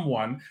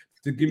someone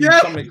to give me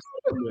some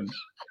excitement.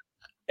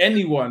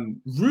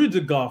 Anyone,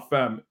 Rudiger,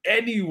 fam.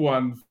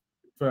 Anyone,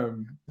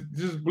 fam.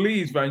 Just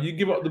please, fam. You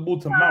give up the ball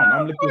to Mount.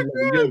 I'm looking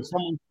like,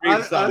 someone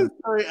create something. I'm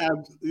sorry,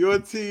 Abs. Your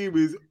team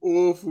is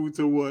awful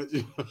to watch.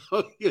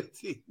 Your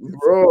team,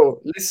 bro.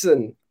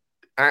 Listen,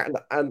 I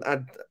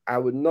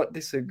would not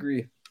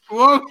disagree.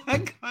 Well, I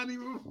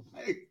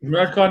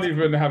can't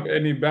even have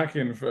any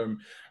backing from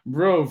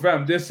bro,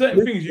 fam. There's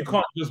certain things you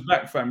can't just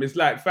back, fam. It's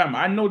like, fam,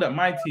 I know that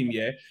my team,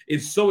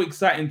 is so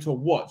exciting to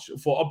watch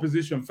for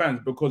opposition fans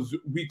because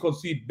we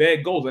concede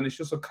bare goals and it's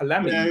just a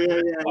calamity.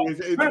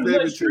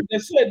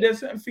 There's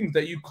certain things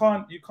that you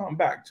can't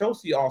back.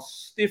 Chelsea are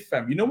stiff,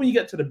 fam. You know when you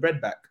get to the bread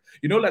back,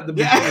 you know, like the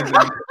beginning.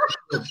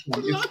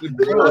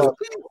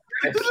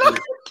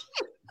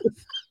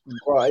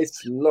 Bro,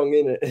 it's long,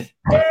 innit?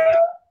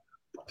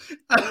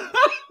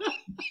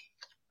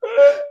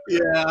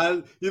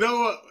 Yeah, you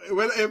know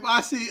what? If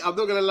I see, I'm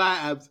not gonna lie,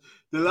 Abs.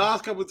 The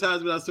last couple of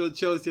times when I saw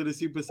Chelsea in the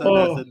Super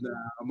Sunday, I said, "Nah,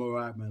 I'm all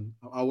right, man.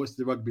 I'll watch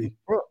the rugby."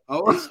 Bro, hey,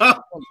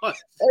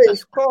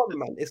 it's calm,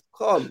 man. It's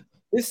calm.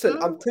 Listen,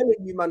 I'm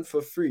telling you, man,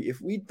 for free.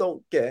 If we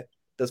don't get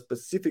the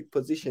specific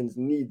positions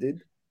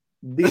needed,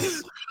 we're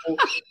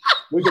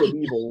gonna be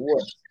even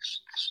worse.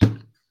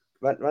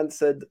 Man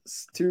said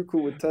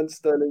Tuchel would turn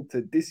Sterling to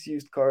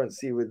disused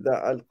currency with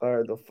that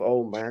Algarve.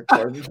 Oh my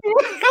God.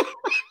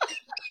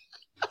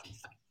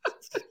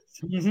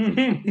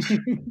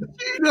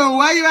 No,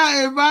 why you out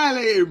here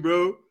violating,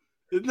 bro?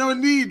 There's no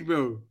need,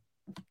 bro.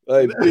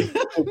 Hey,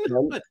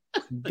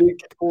 big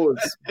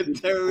pause.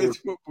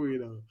 Terrorist football, you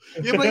know.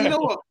 Yeah, but you know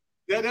what?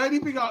 The only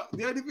thing.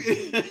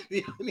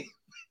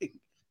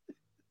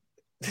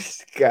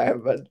 This guy,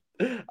 man.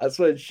 I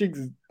swear,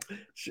 Shigs,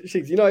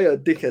 you know you're a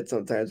dickhead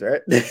sometimes,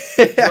 right? It's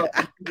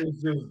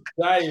just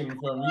dying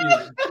from you.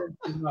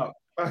 Oh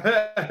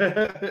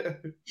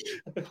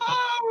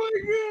my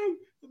God.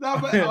 No,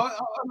 but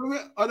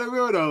on the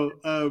real though,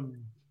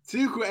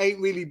 Tuchel ain't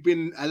really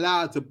been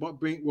allowed to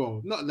bring.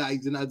 Well, not that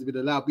he's not been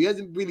allowed, but he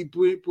hasn't really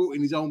brought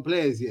in his own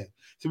players yet.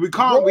 So we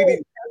can't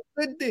really.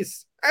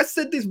 I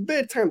said this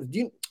bare times. Do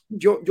you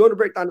want to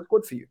break down the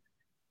squad for you?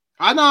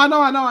 I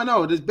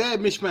know. There's bare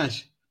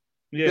mishmash.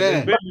 Yeah,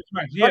 there's bare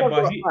mishmash.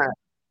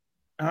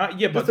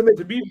 Yeah, but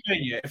to be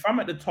fair, if I'm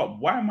at the top,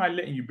 why am I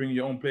letting you bring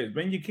your own players?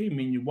 When you came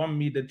in, you won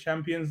me the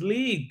Champions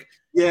League.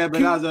 Yeah,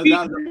 but that was a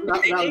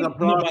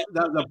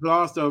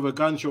plaster of a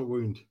gunshot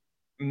wound.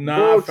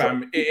 Nah,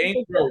 fam, it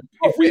ain't broke.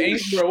 If it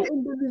ain't broke,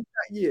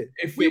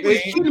 it's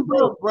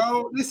broke,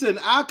 bro. Listen,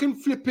 I can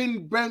flip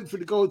in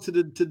Brentford to go to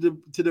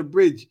the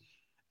bridge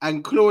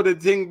and claw the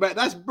thing back.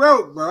 That's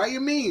broke, bro. What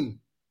you mean,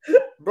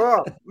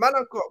 bro? Man,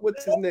 I got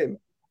what's his name?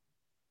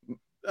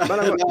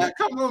 Man,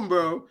 come on,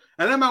 bro.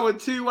 And then I went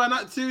 2-1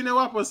 up,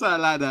 2-0 up or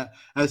something like that.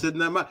 I said,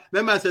 no, man.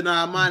 Then I said,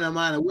 nah,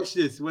 minor. Watch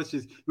this.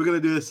 We're gonna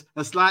do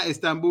a slight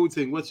Istanbul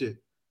thing. Watch it.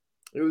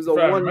 It was a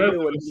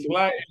 1-0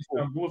 slight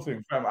Istanbul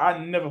thing, fam. I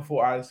never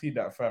thought I'd see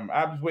that, fam.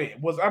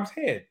 Was Abs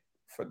here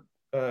for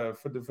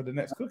the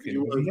next cooking? He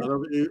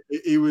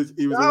was.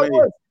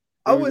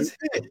 I was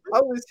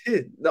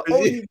here. The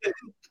only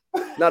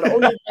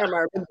time I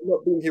remember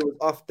not being here was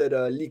after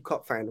the League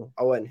Cup final.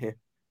 I wasn't here.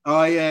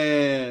 Oh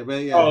yeah.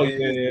 Okay,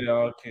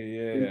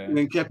 yeah.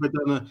 When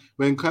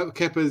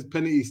Kepa's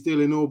penalty still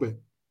in orbit.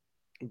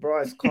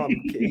 Bro, it's calm.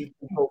 He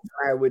can go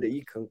fire with it.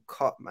 He can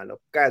cut, man. The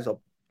guy's a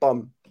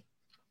bum.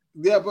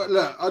 Yeah, but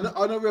look, on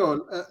the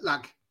real,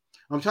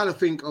 I'm trying to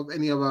think of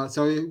any other.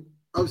 So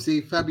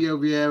obviously Fabio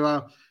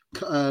Vieira,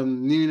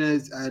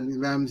 Nunes, and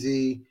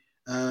Ramsey.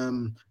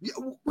 We're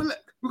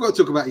gonna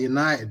talk about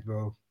United,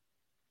 bro.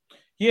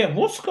 Yeah,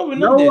 what's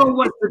going on? No one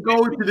wants to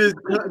go to this.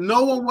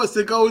 No one wants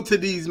to go to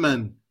these,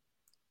 man.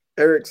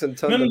 Ericsson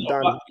turned them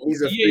down.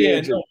 He's a free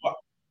agent.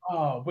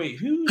 Oh wait,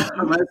 who?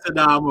 I said,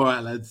 nah, I'm all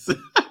right, lads.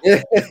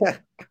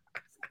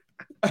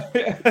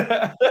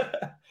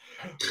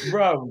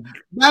 Bro,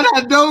 man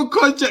had no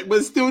contract,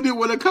 but still didn't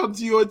want to come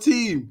to your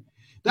team.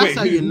 That's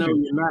how you know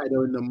United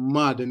are in the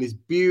mud, and it's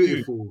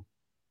beautiful.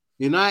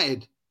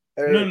 United.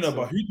 Ericsson. No,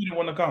 but who didn't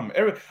want to come?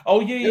 Eric.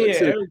 Oh yeah.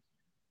 Eric.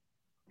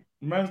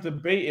 Man's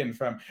debating,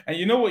 fam. And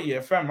you know what,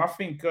 fam? I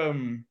think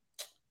De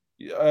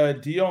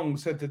Jong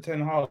said to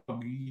Ten Hag,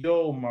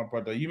 "Yo, my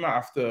brother, you might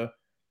have to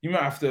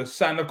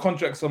sign a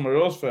contract somewhere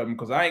else, fam,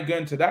 because I ain't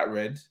going to that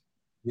red."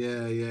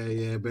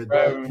 Yeah.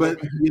 But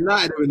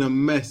United are in a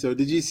mess. So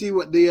did you see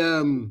what the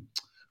I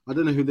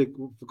don't know who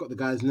forgot the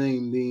guy's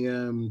name. The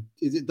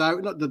is it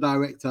not the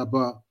director,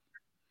 but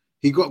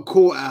he got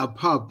caught at a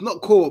pub.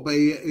 Not caught, but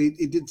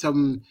he did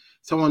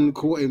someone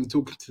caught him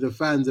talking to the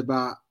fans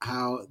about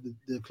how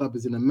the club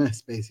is in a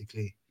mess,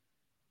 basically.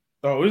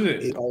 Oh, is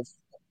it?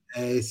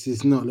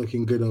 It's not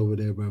looking good over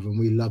there, brother, and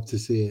we love to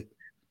see it.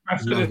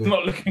 It's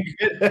not looking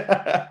good.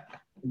 It's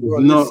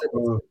not,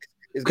 bro.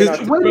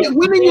 Because when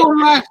in your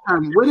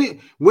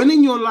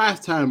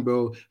lifetime,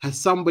 bro, has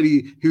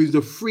somebody who's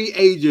a free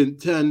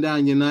agent turned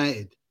down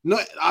United?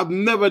 I've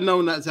never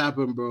known that to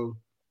happen, bro.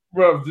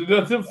 Bro,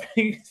 the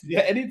thing,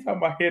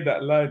 anytime I hear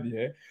that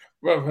line,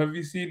 bro, have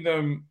you seen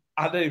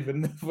I don't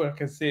even know if I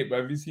can say it, but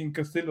have you seen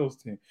Castillo's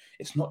thing?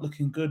 It's not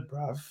looking good,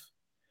 bruv.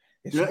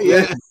 It's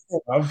bruv.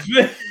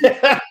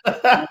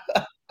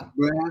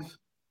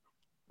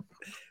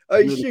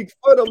 Hey, Shig,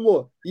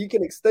 furthermore, you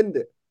can extend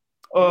it.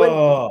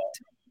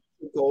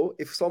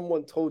 If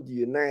someone told you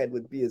United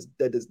would be as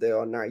dead as they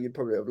are now, you'd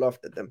probably have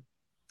laughed at them.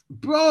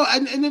 Bro,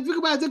 and then think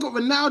about it, they got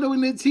Ronaldo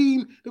in their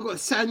team, they got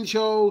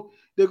Sancho,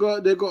 they did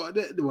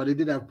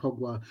have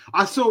Pogba.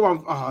 I saw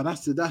one. Oh,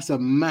 that's a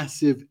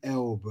massive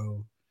L,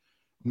 bro.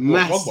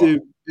 Massive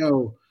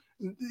L.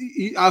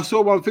 I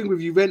saw one thing with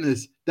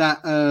Juventus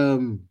that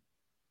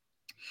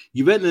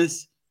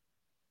Juventus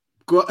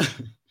got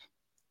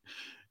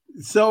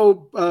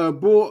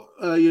bought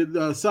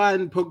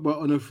signed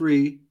Pogba on a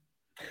free.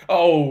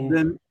 Oh,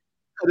 and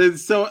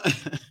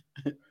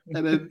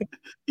then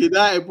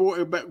United bought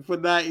him back for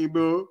 90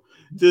 mil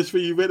just for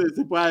Juventus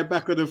to buy him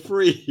back on a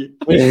free.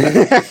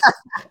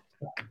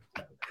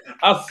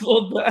 I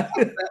saw that.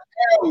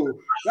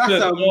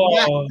 That's a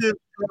massive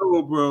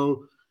L,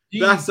 bro.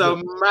 That's a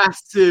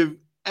massive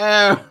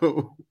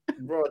L.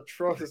 Bro,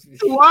 trust me.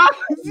 Why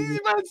is this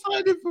man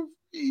signing for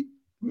free?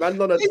 Man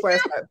done it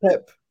twice like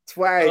Pep.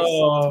 Twice.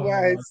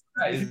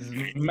 That is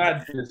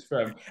madness,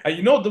 fam. And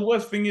you know what the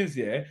worst thing is,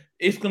 yeah?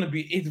 It's gonna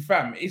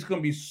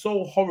be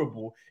so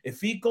horrible if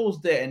he goes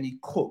there and he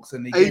cooks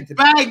and they get into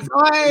bangs.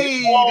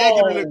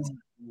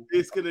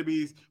 It's gonna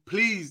be.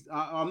 Please,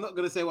 I'm not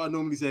gonna say what I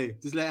normally say.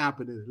 Just let it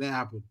happen. Let it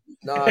happen.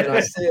 No,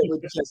 say it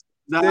with just.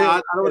 No,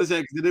 I don't want to say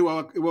it because it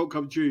won't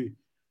come true.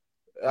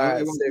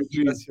 It won't come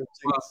true.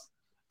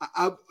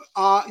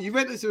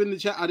 Juventus are in the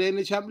chat. Are they in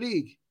the Champions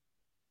League?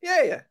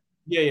 Yeah.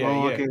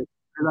 Okay.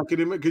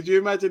 Could you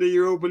imagine the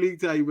Europa League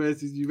tie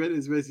versus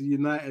Juventus versus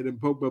United and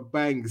Pogba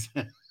bangs?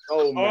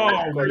 Oh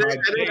man! Not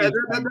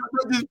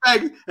just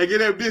bangs and get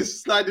them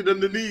this sliding on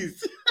the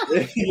knees.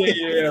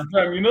 yeah,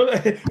 fam. You know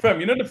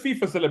the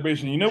FIFA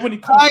celebration. You know when he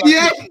comes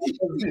back,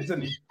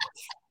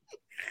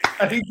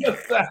 and he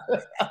just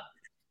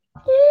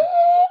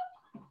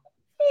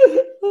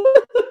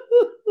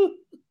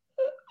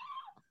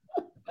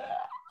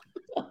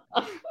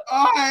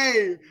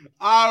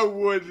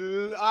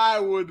I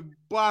would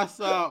bust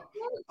up.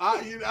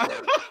 You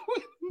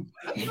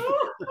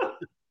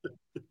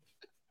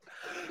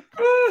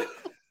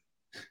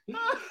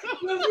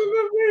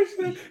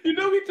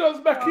know he jumps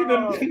back in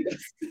and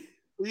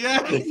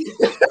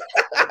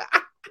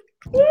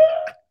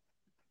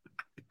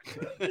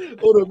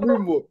or the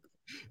moonwalk.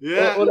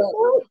 Yeah.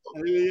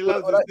 You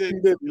love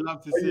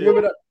to see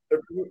it.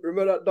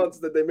 Remember that dance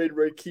that they made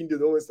Roy Keane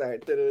do, almost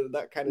like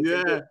that kind of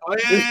thing?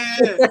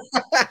 Yeah.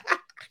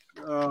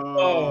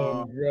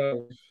 Oh,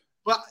 bro.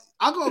 But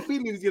I got a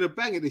feeling he's gonna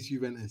bang at this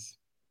Juventus.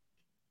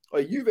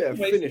 Oh, Juve have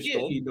finished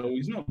though.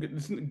 He's not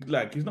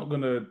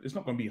gonna. It's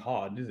not gonna be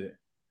hard, is it?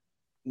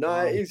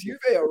 Nah, it's Juve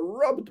are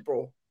rubbed,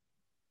 bro.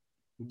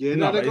 Yeah,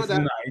 no, they got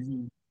that.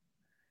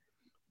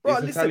 Bro,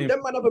 listen,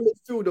 them man have a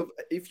midfield of.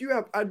 If you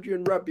have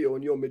Adrian Rabiot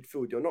on your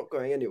midfield, you're not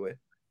going anywhere.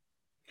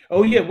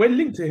 Oh yeah, we're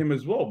linked to him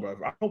as well, bro.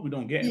 I hope we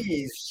don't get him.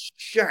 He's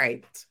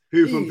shite.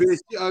 Who from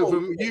PSG?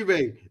 From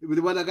Juve.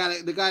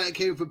 The guy that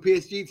came from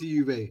PSG to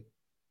Juve.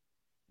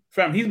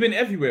 Fam, he's been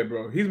everywhere,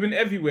 bro. He's been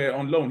everywhere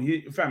on loan.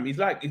 He's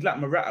like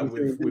Morata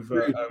with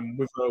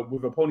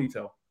a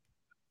ponytail.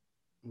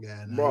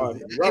 Yeah, no.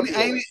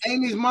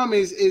 Amy's mum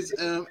is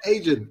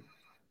agent.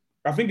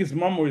 I think his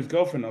mum or his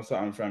girlfriend or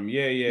something, fam.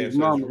 Yeah. His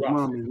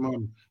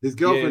mum. His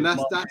girlfriend.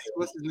 That's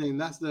what's his name?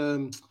 That's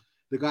the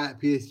guy at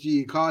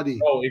PSG, Icardi.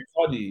 Oh,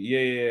 Icardi.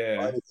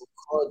 Yeah.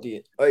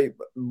 Icardi. Hey,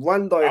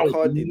 Wanda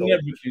Icardi.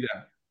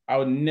 I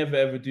would never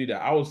ever do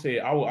that. I would say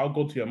I'll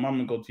go to your mum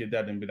and go to your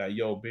dad and be like,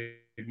 yo,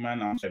 big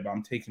man, I'm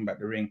taking back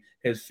the ring.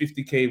 Here's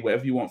 50K,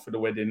 whatever you want for the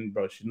wedding,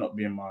 bro. Should not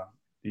be in my.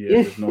 Yeah,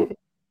 there's no.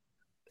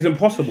 It's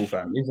impossible,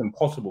 fam. It's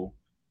impossible.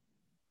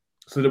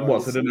 So then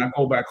what? So then I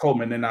go back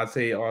home and then I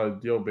say, "Oh,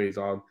 yo, babes,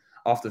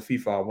 after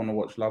FIFA, I want to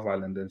watch Love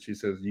Island." And she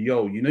says,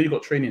 "Yo, you know you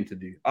got training to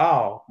do."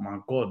 Oh my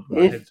god,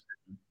 my head's.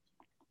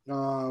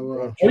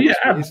 Oh yeah,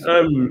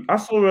 I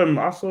saw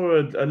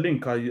a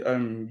link.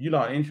 You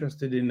lot are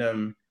interested in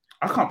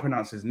I can't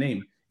pronounce his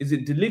name. Is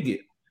it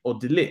Deligit or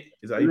Delit?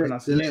 Is that how you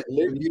pronounce it?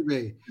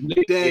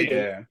 Dead.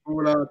 Yeah.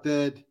 All out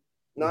dead.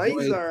 No,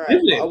 he's alright.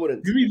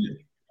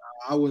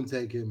 I wouldn't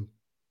take him.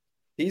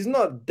 He's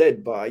not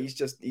dead, but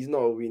he's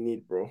not what we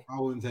need, bro. I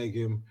wouldn't take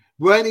him.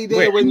 Weren't he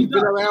there when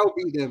Villarreal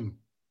beat them?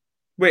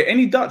 Wait,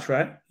 any Dutch,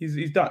 right? He's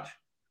Dutch.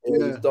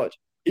 Yeah, he's Dutch.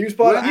 He was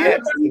part of He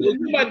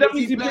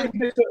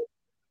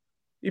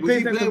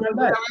plays next to Van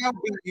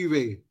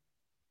Dijk.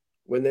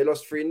 When they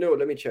lost 3-0,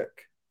 let me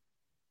check.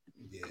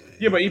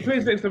 Yeah, but he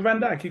plays next to Van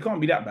Dijk. He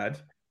can't be that bad.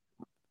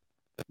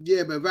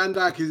 Yeah, but Van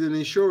Dijk is an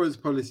insurance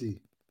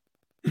policy.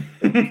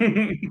 Let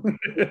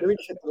me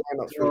check the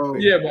lineup.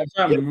 Yeah, but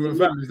fam,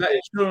 is that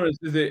insurance?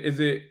 Is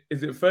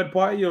it third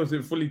party or is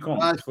it fully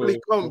comp? It's fully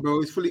comp,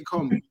 bro. It's fully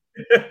comp.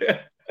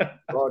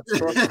 Oh,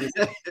 trust me.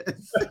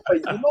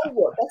 You know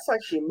what? That's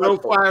actually no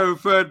fire and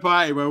third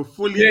party, bro.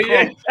 Fully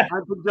comp.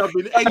 I could jump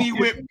in any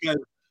whip, guys.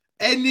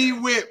 Any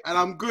whip, and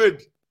I'm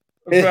good.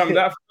 Fam,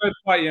 that third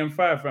party and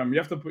fire, fam. You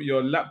have to put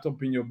your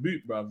laptop in your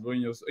boot, bro, or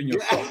in your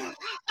sock.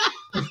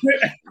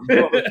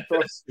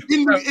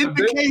 in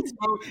the case,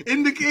 bro.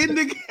 In the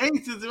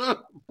case as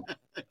well.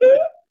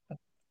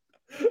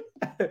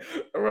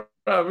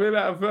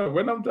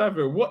 When I'm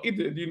driving, what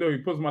idiot do you know? He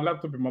puts my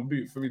laptop in my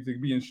boot for me to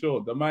be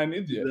insured. Am I an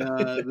idiot?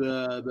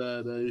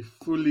 Nah.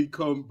 Fully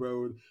comp,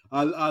 bro.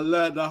 I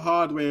learned the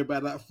hard way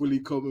about that fully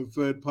comp and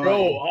third party.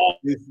 Bro,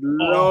 it's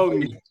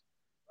long.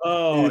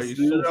 It's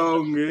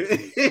long.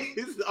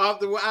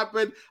 After what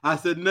happened, I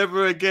said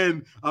never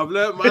again. I've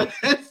learned my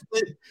lesson.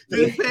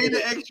 Just pay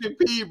the extra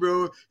P,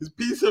 bro. It's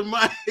peace of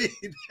mind.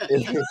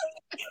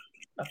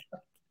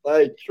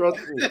 Like,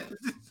 trust me.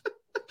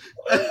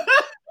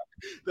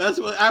 That's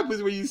what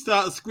happens when you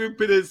start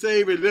scrimping and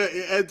saving.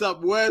 It ends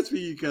up worse for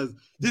you, cuz.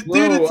 Just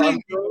do the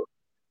thing, bro.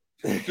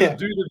 Just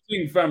do the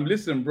thing, fam.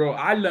 Listen, bro.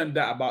 I learned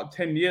that about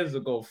 10 years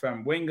ago,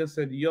 fam. Wenger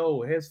said,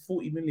 yo, here's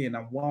 40 million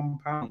and £1.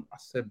 I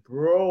said,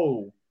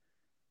 bro,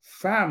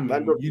 fam,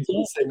 you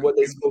don't say what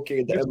they're smoking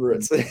in the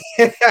Emirates.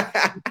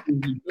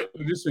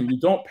 Listen, you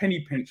don't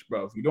penny pinch,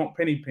 bro. You don't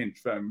penny pinch,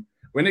 fam.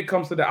 when it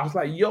comes to that, I was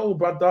like, yo,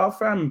 brother,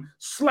 fam,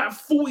 slap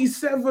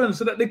 47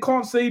 so that they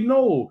can't say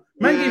no.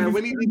 Man, yeah,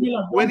 when he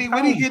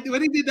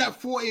did that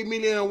 40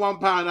 million and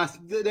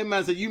 £1, that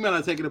man said, "You man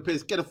are taking a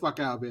piss. Get the fuck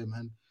out of here,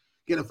 man.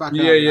 Get the fuck out."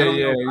 Yeah.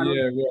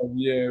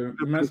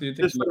 Man said, you're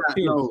taking a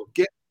piss. No,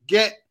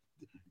 get.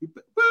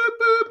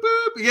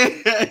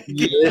 Yeah,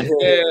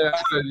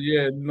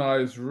 no,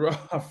 it's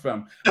rough,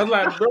 fam. I was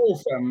like, bro,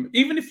 fam,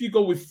 even if you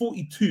go with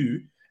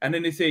 42 and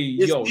then they say,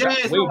 yo,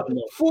 that's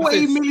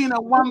 40 million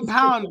and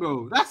 £1,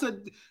 bro. That's what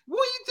are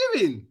you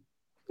doing?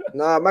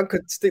 Nah, man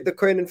could stick the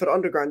coin in for the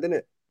underground,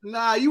 innit?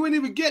 Nah, you wouldn't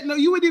even get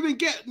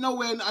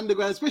nowhere in the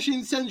underground, especially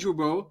in Central,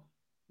 bro.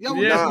 You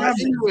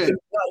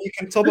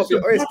can top up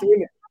your oyster,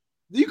 innit?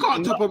 You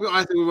can't top up your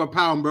oyster with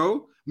 £1,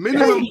 bro.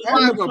 Minimum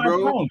 £5,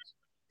 bro.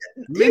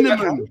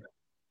 Minimum.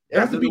 It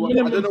has to be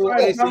minimum. I don't know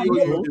what oyster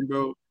you're using,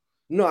 bro.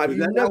 No, have you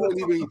never?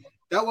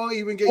 That won't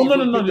even get. Oh no!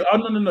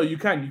 You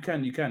can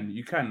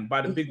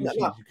buy the big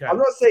machines. You can. I'm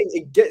not saying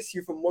it gets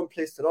you from one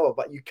place to another,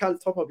 but you can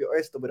top up your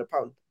oyster with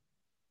 £1.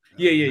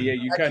 Yeah.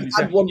 You can.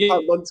 Add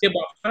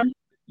 £1.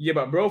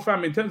 But bro,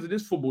 fam, in terms of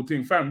this football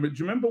thing, fam, do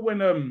you remember when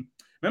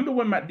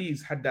Matt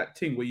Dees had that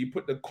thing where you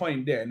put the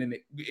coin there and then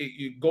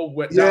it go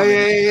wet down?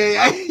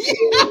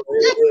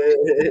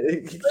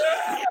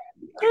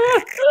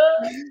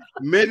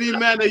 Many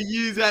men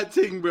use that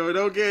thing, bro.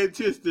 Don't get it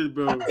twisted,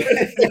 bro.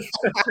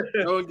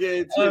 Don't get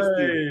it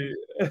twisted.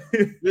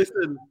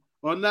 Listen,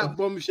 on that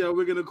bombshell,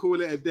 we're gonna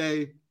call it a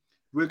day.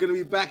 We're gonna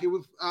be back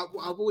with.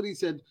 I've already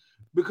said,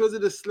 because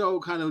of the slow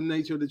kind of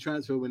nature of the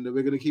transfer window,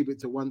 we're gonna keep it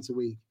to once a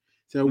week.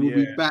 So we'll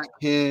be back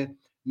here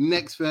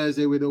next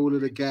Thursday with all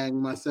of the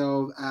gang,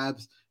 myself,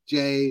 Abs,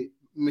 Jay,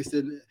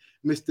 Mr.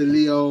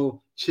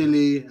 Leo,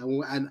 Chili,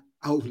 and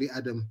hopefully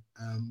Adam.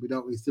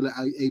 We still at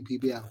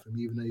APB out from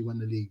even though he won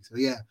the league. So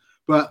yeah,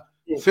 but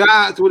shout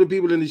out to all the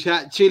people in the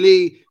chat.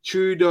 Chili,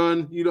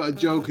 Trudon, you lot are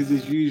jokers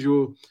as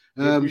usual.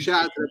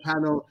 Shout out to the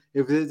panel.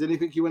 If there's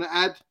anything you want to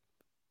add.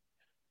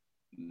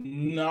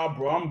 Nah,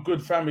 bro, I'm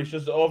good, fam. It's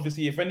just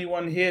obviously if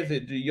anyone hears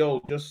it,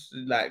 just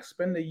like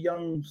spend a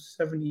young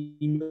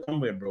 70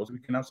 somewhere, bro, so we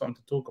can have something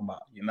to talk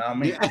about. You know what I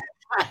mean?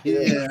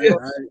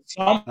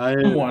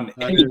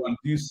 Anyone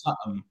do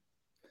something.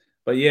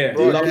 But yeah,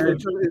 bro,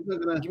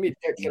 give me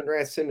Declan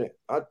Rice, innit?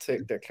 I'd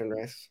take Declan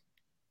Rice.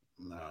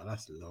 No,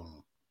 that's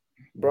long.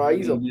 Bro,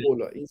 he's a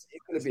baller. He's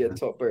going to be a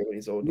top player when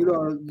he's older.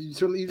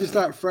 You just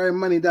start throwing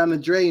money down the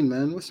drain,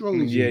 man. What's wrong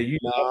with you?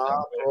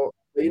 Bro.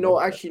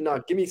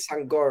 Actually, give me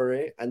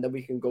Sangare, and then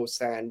we can go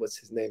sign. What's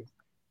his name?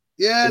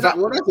 Yeah, that's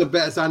a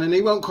better sign, and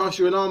he won't cost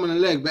you an arm and a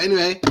leg. But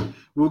anyway,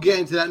 we'll get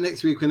into that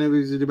next week whenever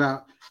it's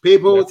about.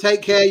 People,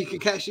 take care. You can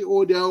catch the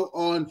audio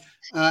on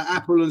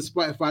Apple and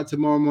Spotify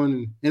tomorrow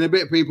morning. In a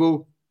bit,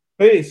 people.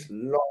 Peace.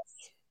 Love.